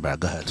pain. Don't worry about it.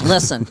 Go ahead.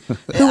 Listen,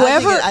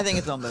 whoever. I think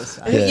it's on both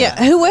sides.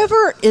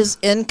 Whoever is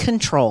in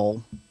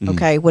control,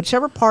 okay,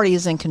 whichever party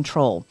is in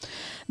control,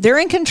 they're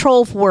in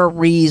control for a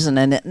reason.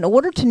 And in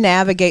order to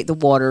navigate the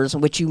waters,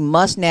 which you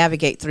must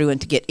navigate through,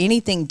 and to get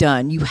anything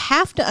done, you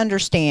have to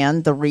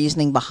understand the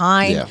reasoning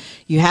behind. Yeah.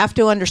 You have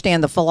to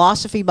understand the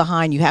philosophy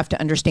behind. You have to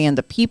understand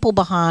the people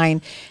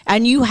behind.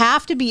 And you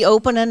have to be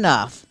open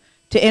enough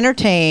to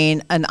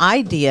entertain an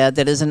idea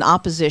that is in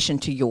opposition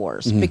to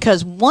yours.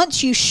 Because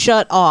once you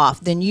shut off,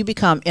 then you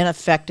become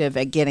ineffective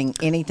at getting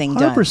anything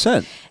done.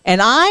 100%.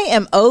 And I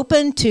am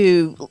open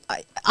to,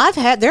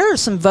 there are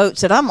some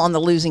votes that I'm on the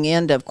losing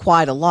end of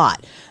quite a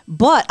lot.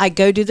 But I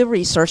go do the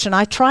research and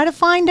I try to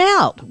find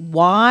out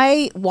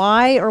why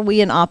are we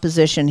in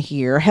opposition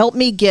here? Help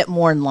me get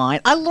more in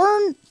line. I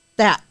learned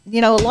that, a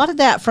lot of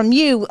that from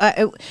you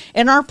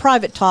in our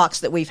private talks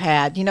that we've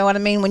had. You know what I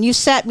mean? When you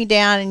sat me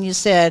down and you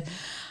said,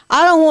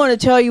 I don't want to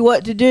tell you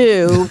what to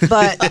do,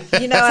 but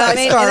you know what I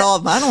mean? I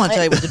don't want to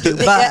tell you what to do,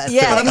 but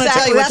I'm going to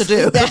tell you what to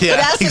do.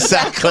 That's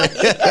exactly.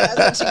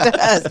 That's what she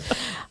does.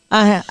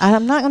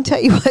 I'm not going to tell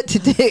you what to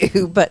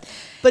do, but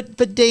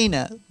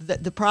Dana,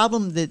 the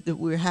problem that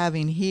we're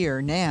having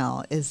here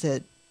now is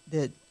that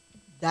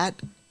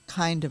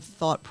kind of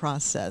thought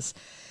process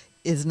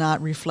is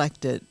not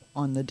reflected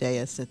on the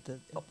dais at the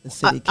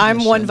city commission.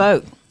 I'm one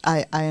vote.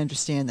 I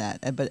understand that,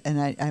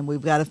 and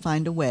we've got to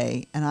find a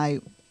way, and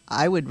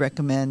I would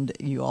recommend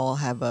you all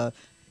have and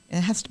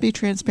it has to be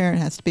transparent,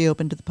 it has to be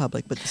open to the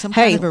public, but some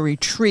kind of a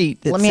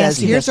retreat that says,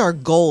 here's our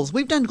goals.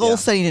 We've done goal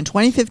setting in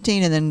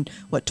 2015 and then,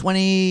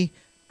 21?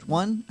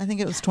 I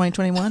think it was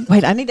 2021.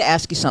 Wait, I need to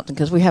ask you something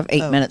because we have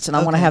 8 minutes and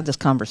I want to have this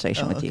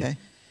conversation with you.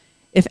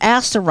 If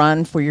asked to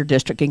run for your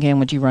district again,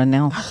 would you run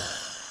now?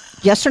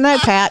 Yes or no,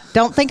 Pat?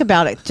 Don't think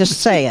about it.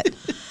 Just say it.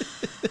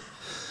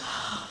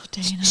 Oh,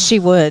 Dana. She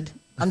would.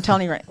 I'm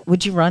telling you,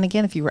 would you run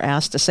again if you were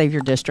asked to save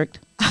your district?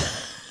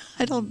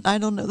 I don't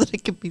know that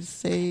it could be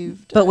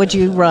saved. But would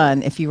you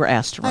run if you were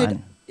asked to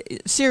run?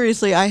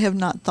 Seriously, I have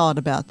not thought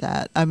about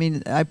that. I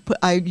mean, I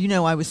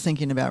was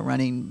thinking about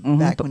running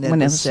back when Ed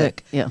was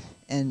sick. Yeah.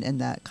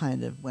 And that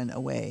kind of went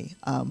away.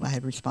 I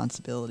had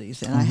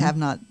responsibilities, and I have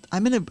not.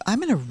 I'm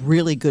in a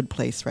really good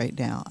place right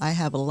now. I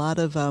have a lot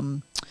of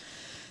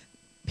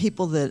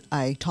people that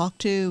I talk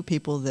to,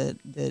 people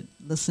that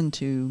listen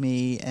to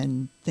me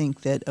and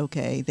think that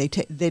okay,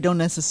 they don't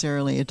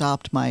necessarily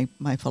adopt my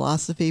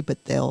philosophy,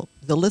 but they'll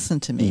listen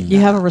to me. You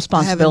have a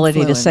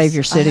responsibility to save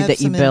your city that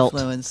you built.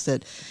 Influence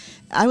that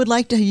I would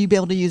like to be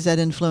able to use that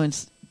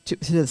influence to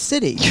the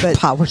city, but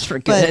powers for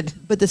good.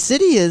 But the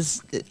city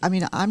is. I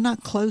mean, I'm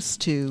not close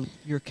to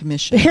your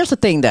commission. But here's the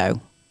thing,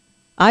 though.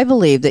 I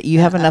believe that you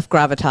have enough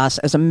gravitas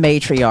as a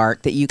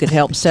matriarch that you could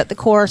help set the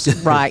course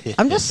right.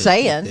 I'm just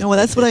saying. Well,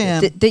 that's what I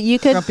am. That you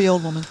could, grumpy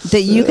old woman.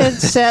 That you could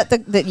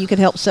that you could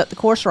help set the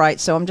course right.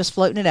 So I'm just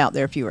floating it out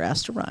there. If you were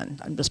asked to run,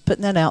 I'm just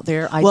putting that out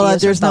there. Well,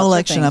 there's no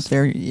election up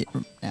there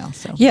now.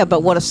 So yeah,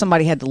 but what if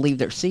somebody had to leave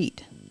their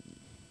seat?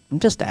 I'm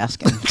just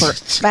asking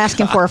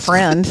for a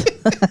friend.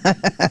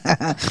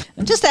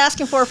 I'm just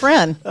asking for a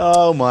friend.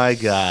 Oh my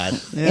God!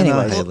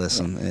 Anyway, hey,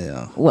 listen.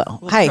 Yeah. Well,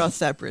 we'll hey, cross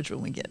that bridge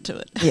when we get to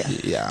it. Yeah.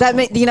 Yeah.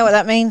 Do you know what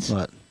that means?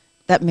 What?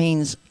 That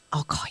means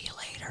I'll call you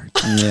later.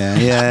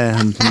 Yeah.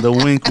 The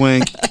wink,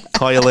 wink.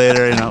 Call you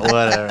later.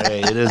 Whatever.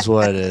 Hey, it is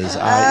what it is.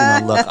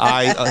 Look.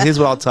 Here's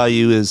what I'll tell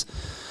you is.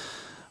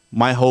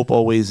 My hope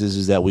always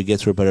is that we get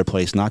to a better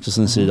place, not just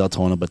in the city of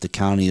Deltona, but the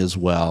county as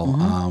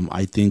well.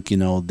 I think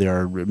there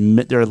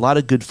are a lot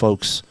of good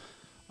folks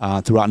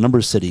throughout a number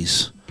of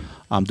cities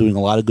doing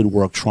a lot of good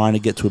work trying to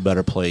get to a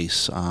better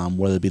place,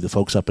 whether it be the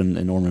folks up in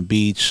Norman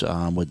Beach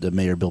with the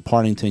Mayor Bill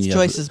Partington. It's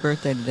Joyce's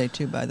birthday today,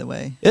 too, by the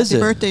way. Is Happy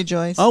it? birthday,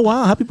 Joyce. Oh,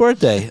 wow. Happy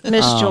birthday.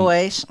 Miss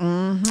Joyce.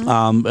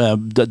 Don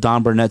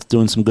Burnett's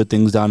doing some good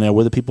things down there,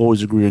 whether people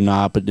always agree or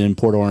not, but in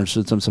Port Orange,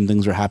 some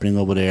things are happening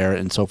over there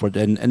and so forth.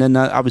 And then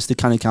obviously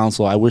County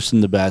Council, I wish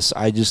them the best.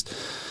 I just...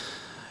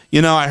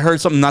 I heard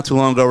something not too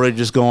long ago where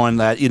just going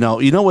that,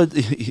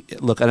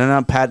 what, look, and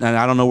I'm Pat, and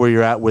I don't know where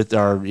you're at with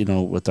our,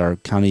 with our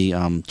county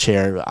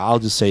chair. I'll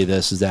just say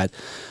this is that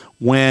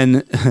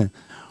when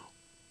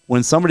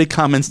somebody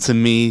comments to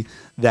me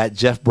that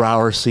Jeff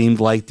Brower seemed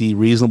like the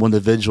reasonable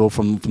individual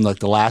from like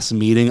the last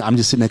meeting, I'm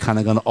just sitting there kind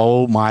of going,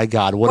 oh my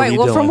God, what are we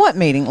doing? From what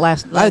meeting?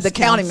 The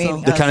county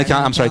meeting. The county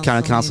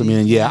council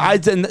meeting. Yeah.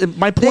 And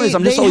my point is,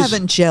 they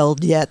haven't gelled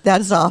yet.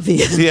 That's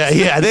obvious.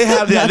 Yeah, they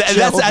have.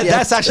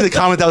 That's actually the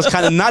comment that was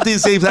kind of not the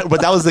same, but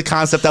that was the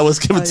concept that was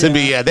given to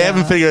me. Yeah, they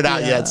haven't figured it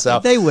out yet. So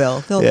they will.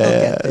 They'll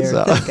get there.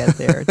 So. They'll get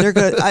there. They're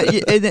good.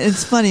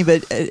 It's funny,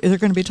 but they're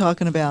going to be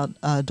talking about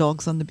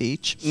dogs on the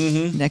beach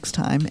next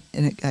time,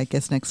 and I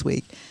guess next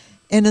week.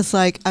 And it's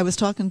like I was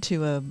talking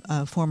to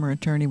a former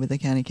attorney with the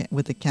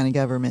county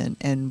government,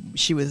 and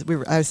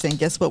I was saying,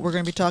 guess what we're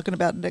going to be talking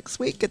about next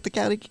week at the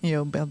county,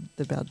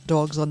 about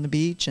dogs on the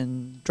beach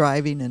and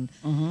driving,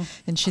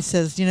 and she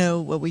says,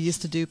 what we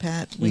used to do,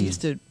 Pat, we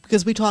used to,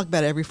 because we talk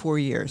about it every 4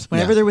 years.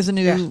 Whenever there was a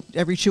new,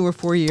 every 2 or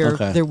 4 year,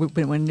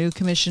 when a new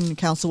commission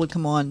council would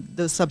come on,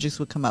 those subjects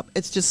would come up.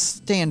 It's just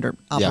standard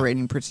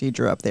operating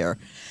procedure up there.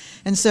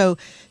 And so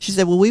she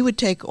said, well, we would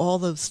take all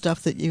the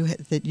stuff that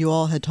you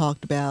all had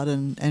talked about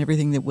and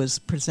everything that was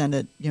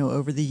presented,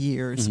 over the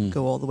years,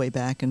 go all the way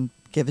back and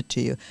give it to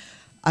you.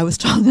 I was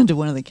talking to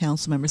one of the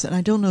council members, and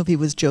I don't know if he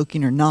was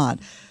joking or not,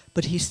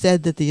 but he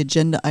said that the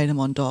agenda item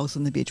on dogs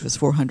on the beach was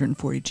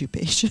 442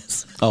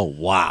 pages. Oh,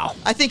 wow.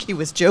 I think he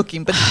was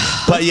joking,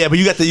 but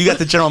you got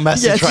the general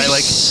message, right?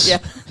 Like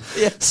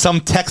some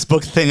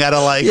textbook thing out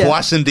of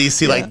Washington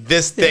D.C. like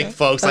this thick,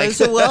 folks. Like,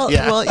 said, well,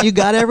 you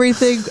got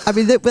everything. I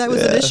mean, that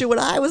was an issue when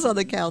I was on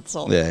the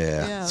council.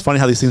 Yeah. It's funny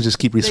how these things just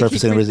keep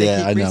resurfacing.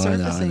 I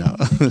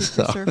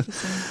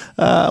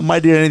know. My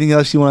dear, anything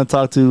else you want to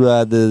talk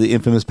to the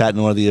infamous Pat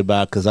Northey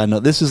about? Because I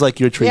know this is like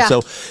your treat. Yeah, so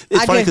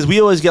it's funny because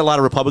we always get a lot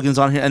of Republicans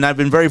on here, and I've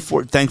been very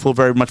thankful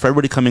very much for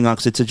everybody coming on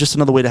because it's just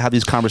another way to have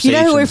these conversations.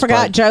 You know who we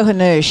forgot? Joe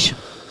Hanush.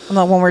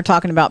 When we were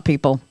talking about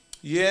people.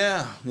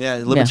 Yeah,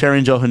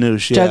 Libertarian Joe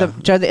Hanush. Yeah.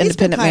 Joe the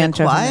independent man. He's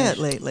been quiet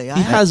lately.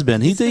 He has been.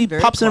 He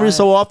pops in every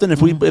so often.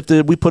 If we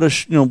put a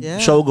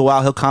show go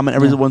out, he'll comment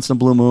every once in a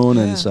blue moon.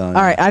 And so. All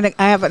right,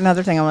 I have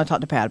another thing I want to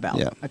talk to Pat about.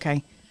 Yeah.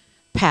 Okay,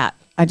 Pat,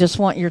 I just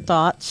want your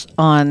thoughts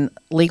on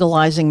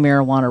legalizing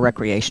marijuana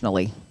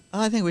recreationally.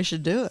 I think we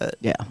should do it.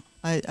 Yeah.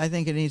 I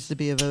think it needs to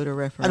be a voter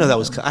referendum. I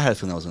know I had a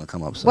feeling that was going to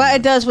come up. Well,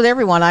 it does with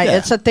everyone.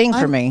 It's a thing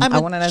for me. I'm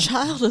a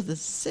child of the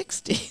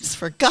 60s,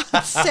 for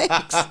God's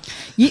sakes.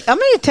 I'm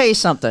going to tell you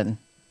something.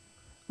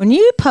 When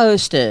you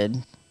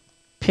posted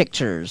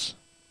pictures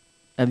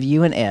of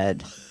you and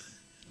Ed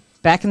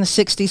back in the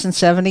 60s and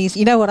 70s,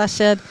 you know what I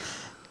said?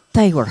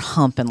 They were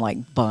humping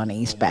like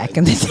bunnies back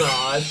in the day.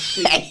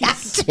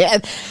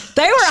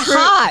 They were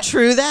hot.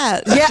 True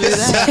that. Yeah,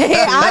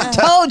 I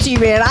told you,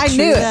 man. I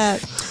knew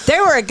it. They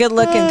were a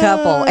good-looking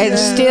couple, and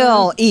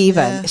still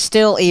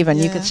even.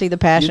 You could see the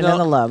passion and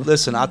the love.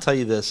 Listen, I'll tell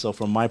you this. So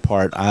from my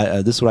part,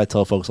 this is what I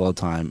tell folks all the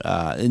time,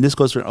 and this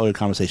goes to an earlier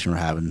conversation we're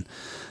having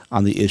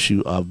on the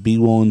issue of be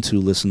willing to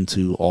listen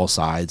to all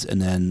sides,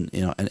 and then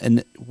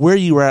and where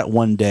you were at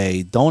one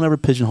day, don't ever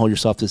pigeonhole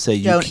yourself to say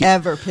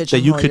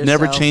that you could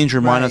never change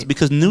your mind,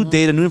 because new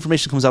data, new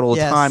information comes out all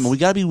the time, and we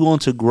got to be willing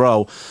to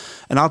grow.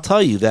 And I'll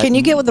tell you that. Can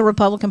you get with the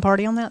Republican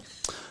Party on that?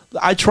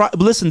 I try.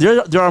 Listen,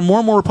 there are more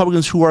and more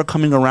Republicans who are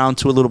coming around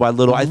to it little by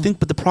little. I think,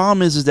 but the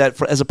problem is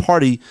that as a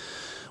party,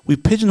 we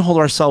pigeonholed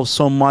ourselves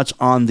so much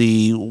on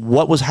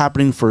what was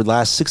happening for the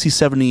last 60,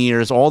 70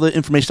 years, all the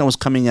information that was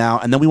coming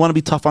out, and then we want to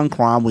be tough on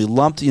crime. We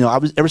lumped,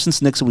 ever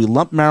since Nixon, we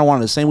lumped marijuana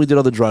the same way we did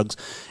other drugs,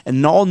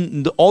 and all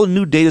the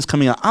new data is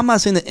coming out. I'm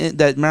not saying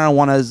that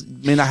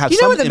marijuana may not have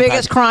some what the impact,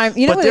 biggest crime,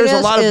 but there's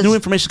a lot of new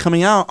information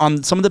coming out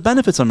on some of the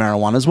benefits of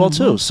marijuana as well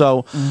too.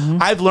 So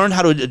I've learned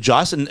how to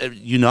adjust, and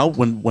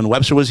when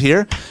Webster was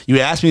here, you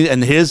asked me,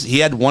 and he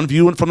had one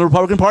view from the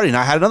Republican Party, and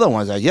I had another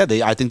one. I was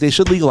like, I think they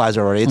should legalize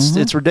it already.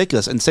 It's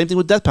ridiculous. And same thing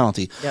with death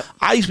penalty. Yep.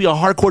 I used to be a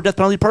hardcore death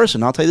penalty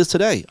person. I'll tell you this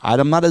today.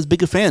 I'm not as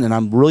big a fan, and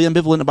I'm really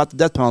ambivalent about the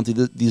death penalty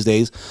these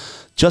days,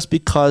 just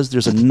because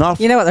there's enough.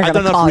 You know what they're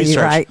going to call you,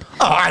 right?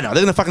 Oh, I know.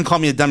 They're going to fucking call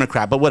me a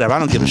Democrat, but whatever. I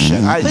don't give a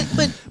shit.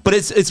 But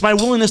it's my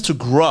willingness to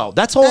grow.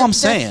 That's all I'm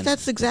saying.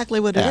 That's exactly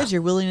what it is.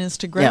 Your willingness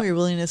to grow. Your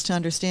willingness to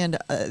understand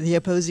the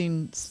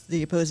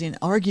opposing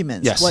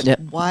arguments. Yes.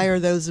 Why are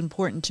those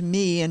important to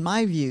me and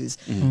my views?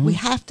 We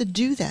have to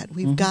do that.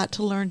 We've got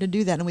to learn to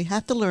do that, and we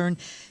have to learn,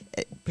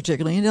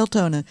 particularly in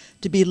Deltona,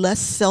 to be less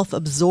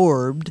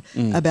self-absorbed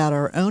about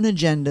our own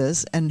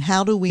agendas and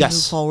how do we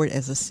move forward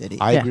as a city.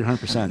 I agree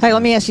 100%. Hey,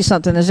 let me ask you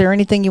something. Is there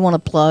anything you want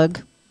to plug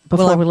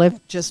before we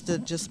leave? Just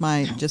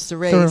the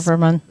race.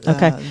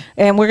 Okay.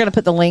 And we're going to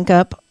put the link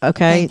up.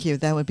 Okay. Thank you.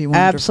 That would be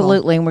wonderful.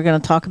 Absolutely. And we're going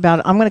to talk about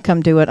it. I'm going to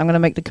come do it. I'm going to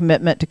make the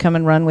commitment to come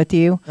and run with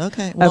you.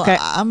 Okay. Well, okay.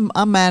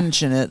 I'm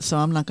managing it, so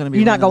I'm not going to be.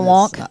 You're not going to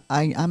walk?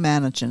 I'm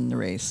managing the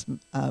race.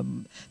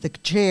 The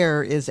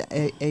chair is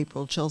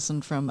April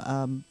Chilson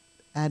from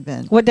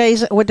Advent. What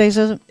days is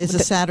it? It's a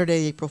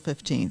Saturday, April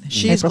 15th.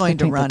 She's going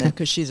to run it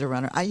because she's a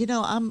runner.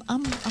 I'm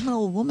an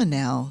old woman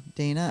now,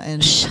 Dana,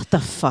 and shut the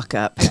fuck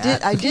up.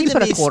 I did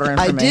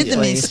the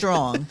Me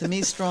Strong. The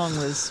Me Strong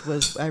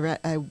was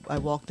I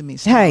walked the Me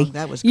Strong. Hey,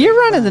 that was you're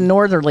running fun. the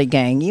Northerly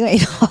gang. You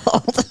ain't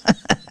old.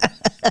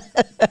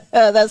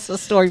 That's the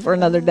story for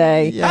another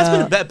day.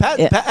 Yeah.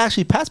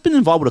 Pat's been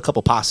involved with a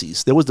couple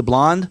posses. There was the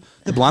blonde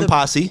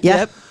posse.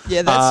 Yep.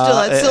 Yeah,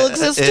 that still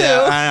exists too.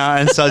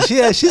 And so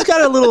she's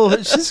got her.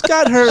 She's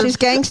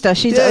gangsta.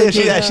 She's OG.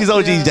 She's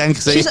OG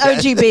gangsta. She's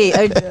OGB.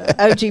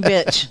 OG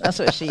bitch. That's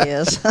what she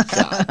is.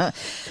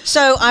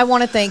 So I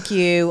want to thank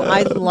you.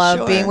 I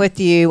love being with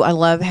you. I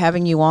love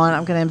having you on.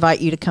 I'm going to invite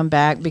you to come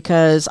back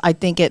because I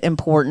think it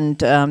important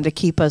to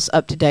keep us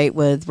up to date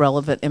with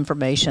relevant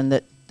information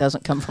that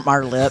doesn't come from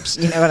our lips.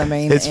 You know what I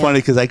mean? It's funny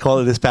because I called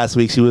her this past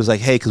week. She was like,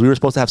 hey, because we were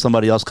supposed to have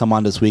somebody else come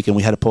on this week, and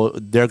we had to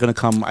they're going to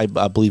come, I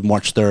believe,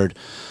 March 3rd.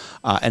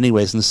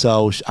 Anyways, and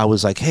so I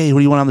was like, hey, what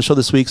do you want on the show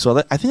this week?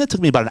 So I think it took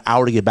me about an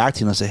hour to get back to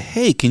you. And I said,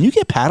 hey, can you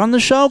get Pat on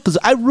the show? Because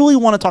I really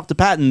want to talk to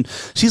Pat. And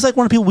she's like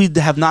one of the people we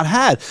have not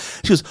had.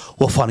 She goes,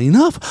 well, funny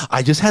enough,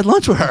 I just had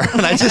lunch with her.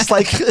 And I just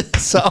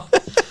so...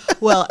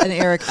 Well, and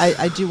Eric,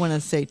 I do want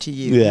to say to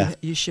you,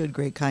 you showed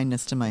great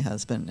kindness to my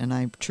husband, and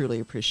I truly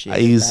appreciate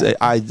it.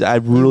 I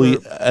really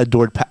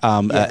adored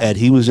Ed.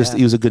 He was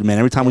he was a good man.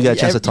 Every time we got a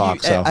chance to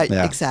talk.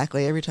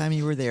 Exactly. Every time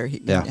you were there,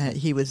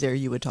 he was there,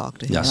 you would talk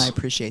to him, and I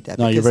appreciate that.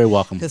 No, you're very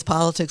welcome. Because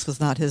politics was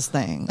not his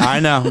thing.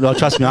 I know. No,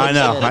 trust me. I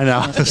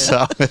know.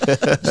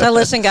 So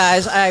listen,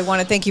 guys, I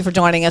want to thank you for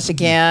joining us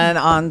again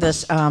on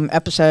this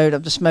episode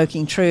of The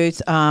Smoking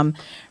Truth.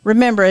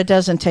 Remember, it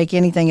doesn't take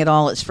anything at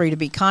all. It's free to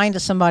be kind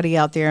to somebody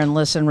out there and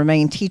listen,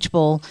 remain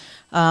teachable.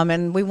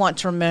 And we want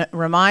to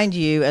remind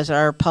you, as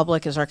our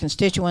public, as our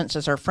constituents,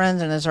 as our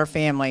friends, and as our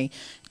family,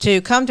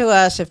 to come to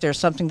us if there's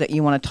something that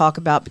you want to talk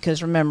about,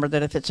 because remember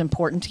that if it's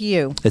important to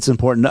you, it's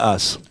important to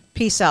us.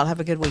 Peace out. Have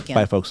a good weekend.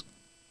 Bye, folks.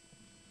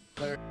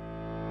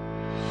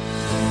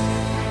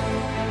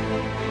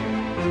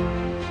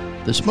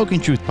 The Smoking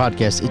Truth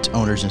podcast, its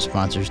owners and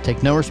sponsors,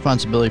 take no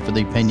responsibility for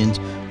the opinions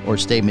or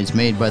statements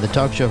made by the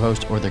talk show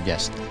host or their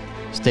guest.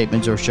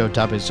 Statements or show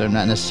topics are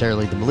not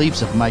necessarily the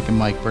beliefs of Mike and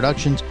Mike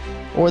Productions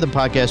or the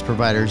podcast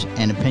providers,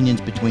 and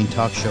opinions between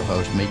talk show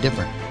hosts may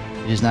differ.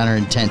 It is not our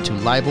intent to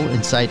libel,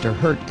 incite, or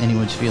hurt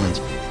anyone's feelings.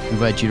 We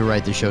invite you to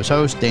write the show's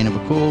host, Dana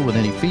McCool, with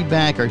any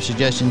feedback or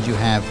suggestions you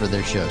have for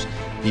their shows.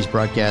 These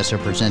broadcasts are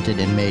presented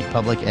and made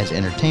public as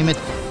entertainment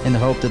in the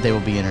hope that they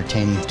will be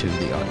entertaining to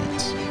the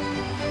audience.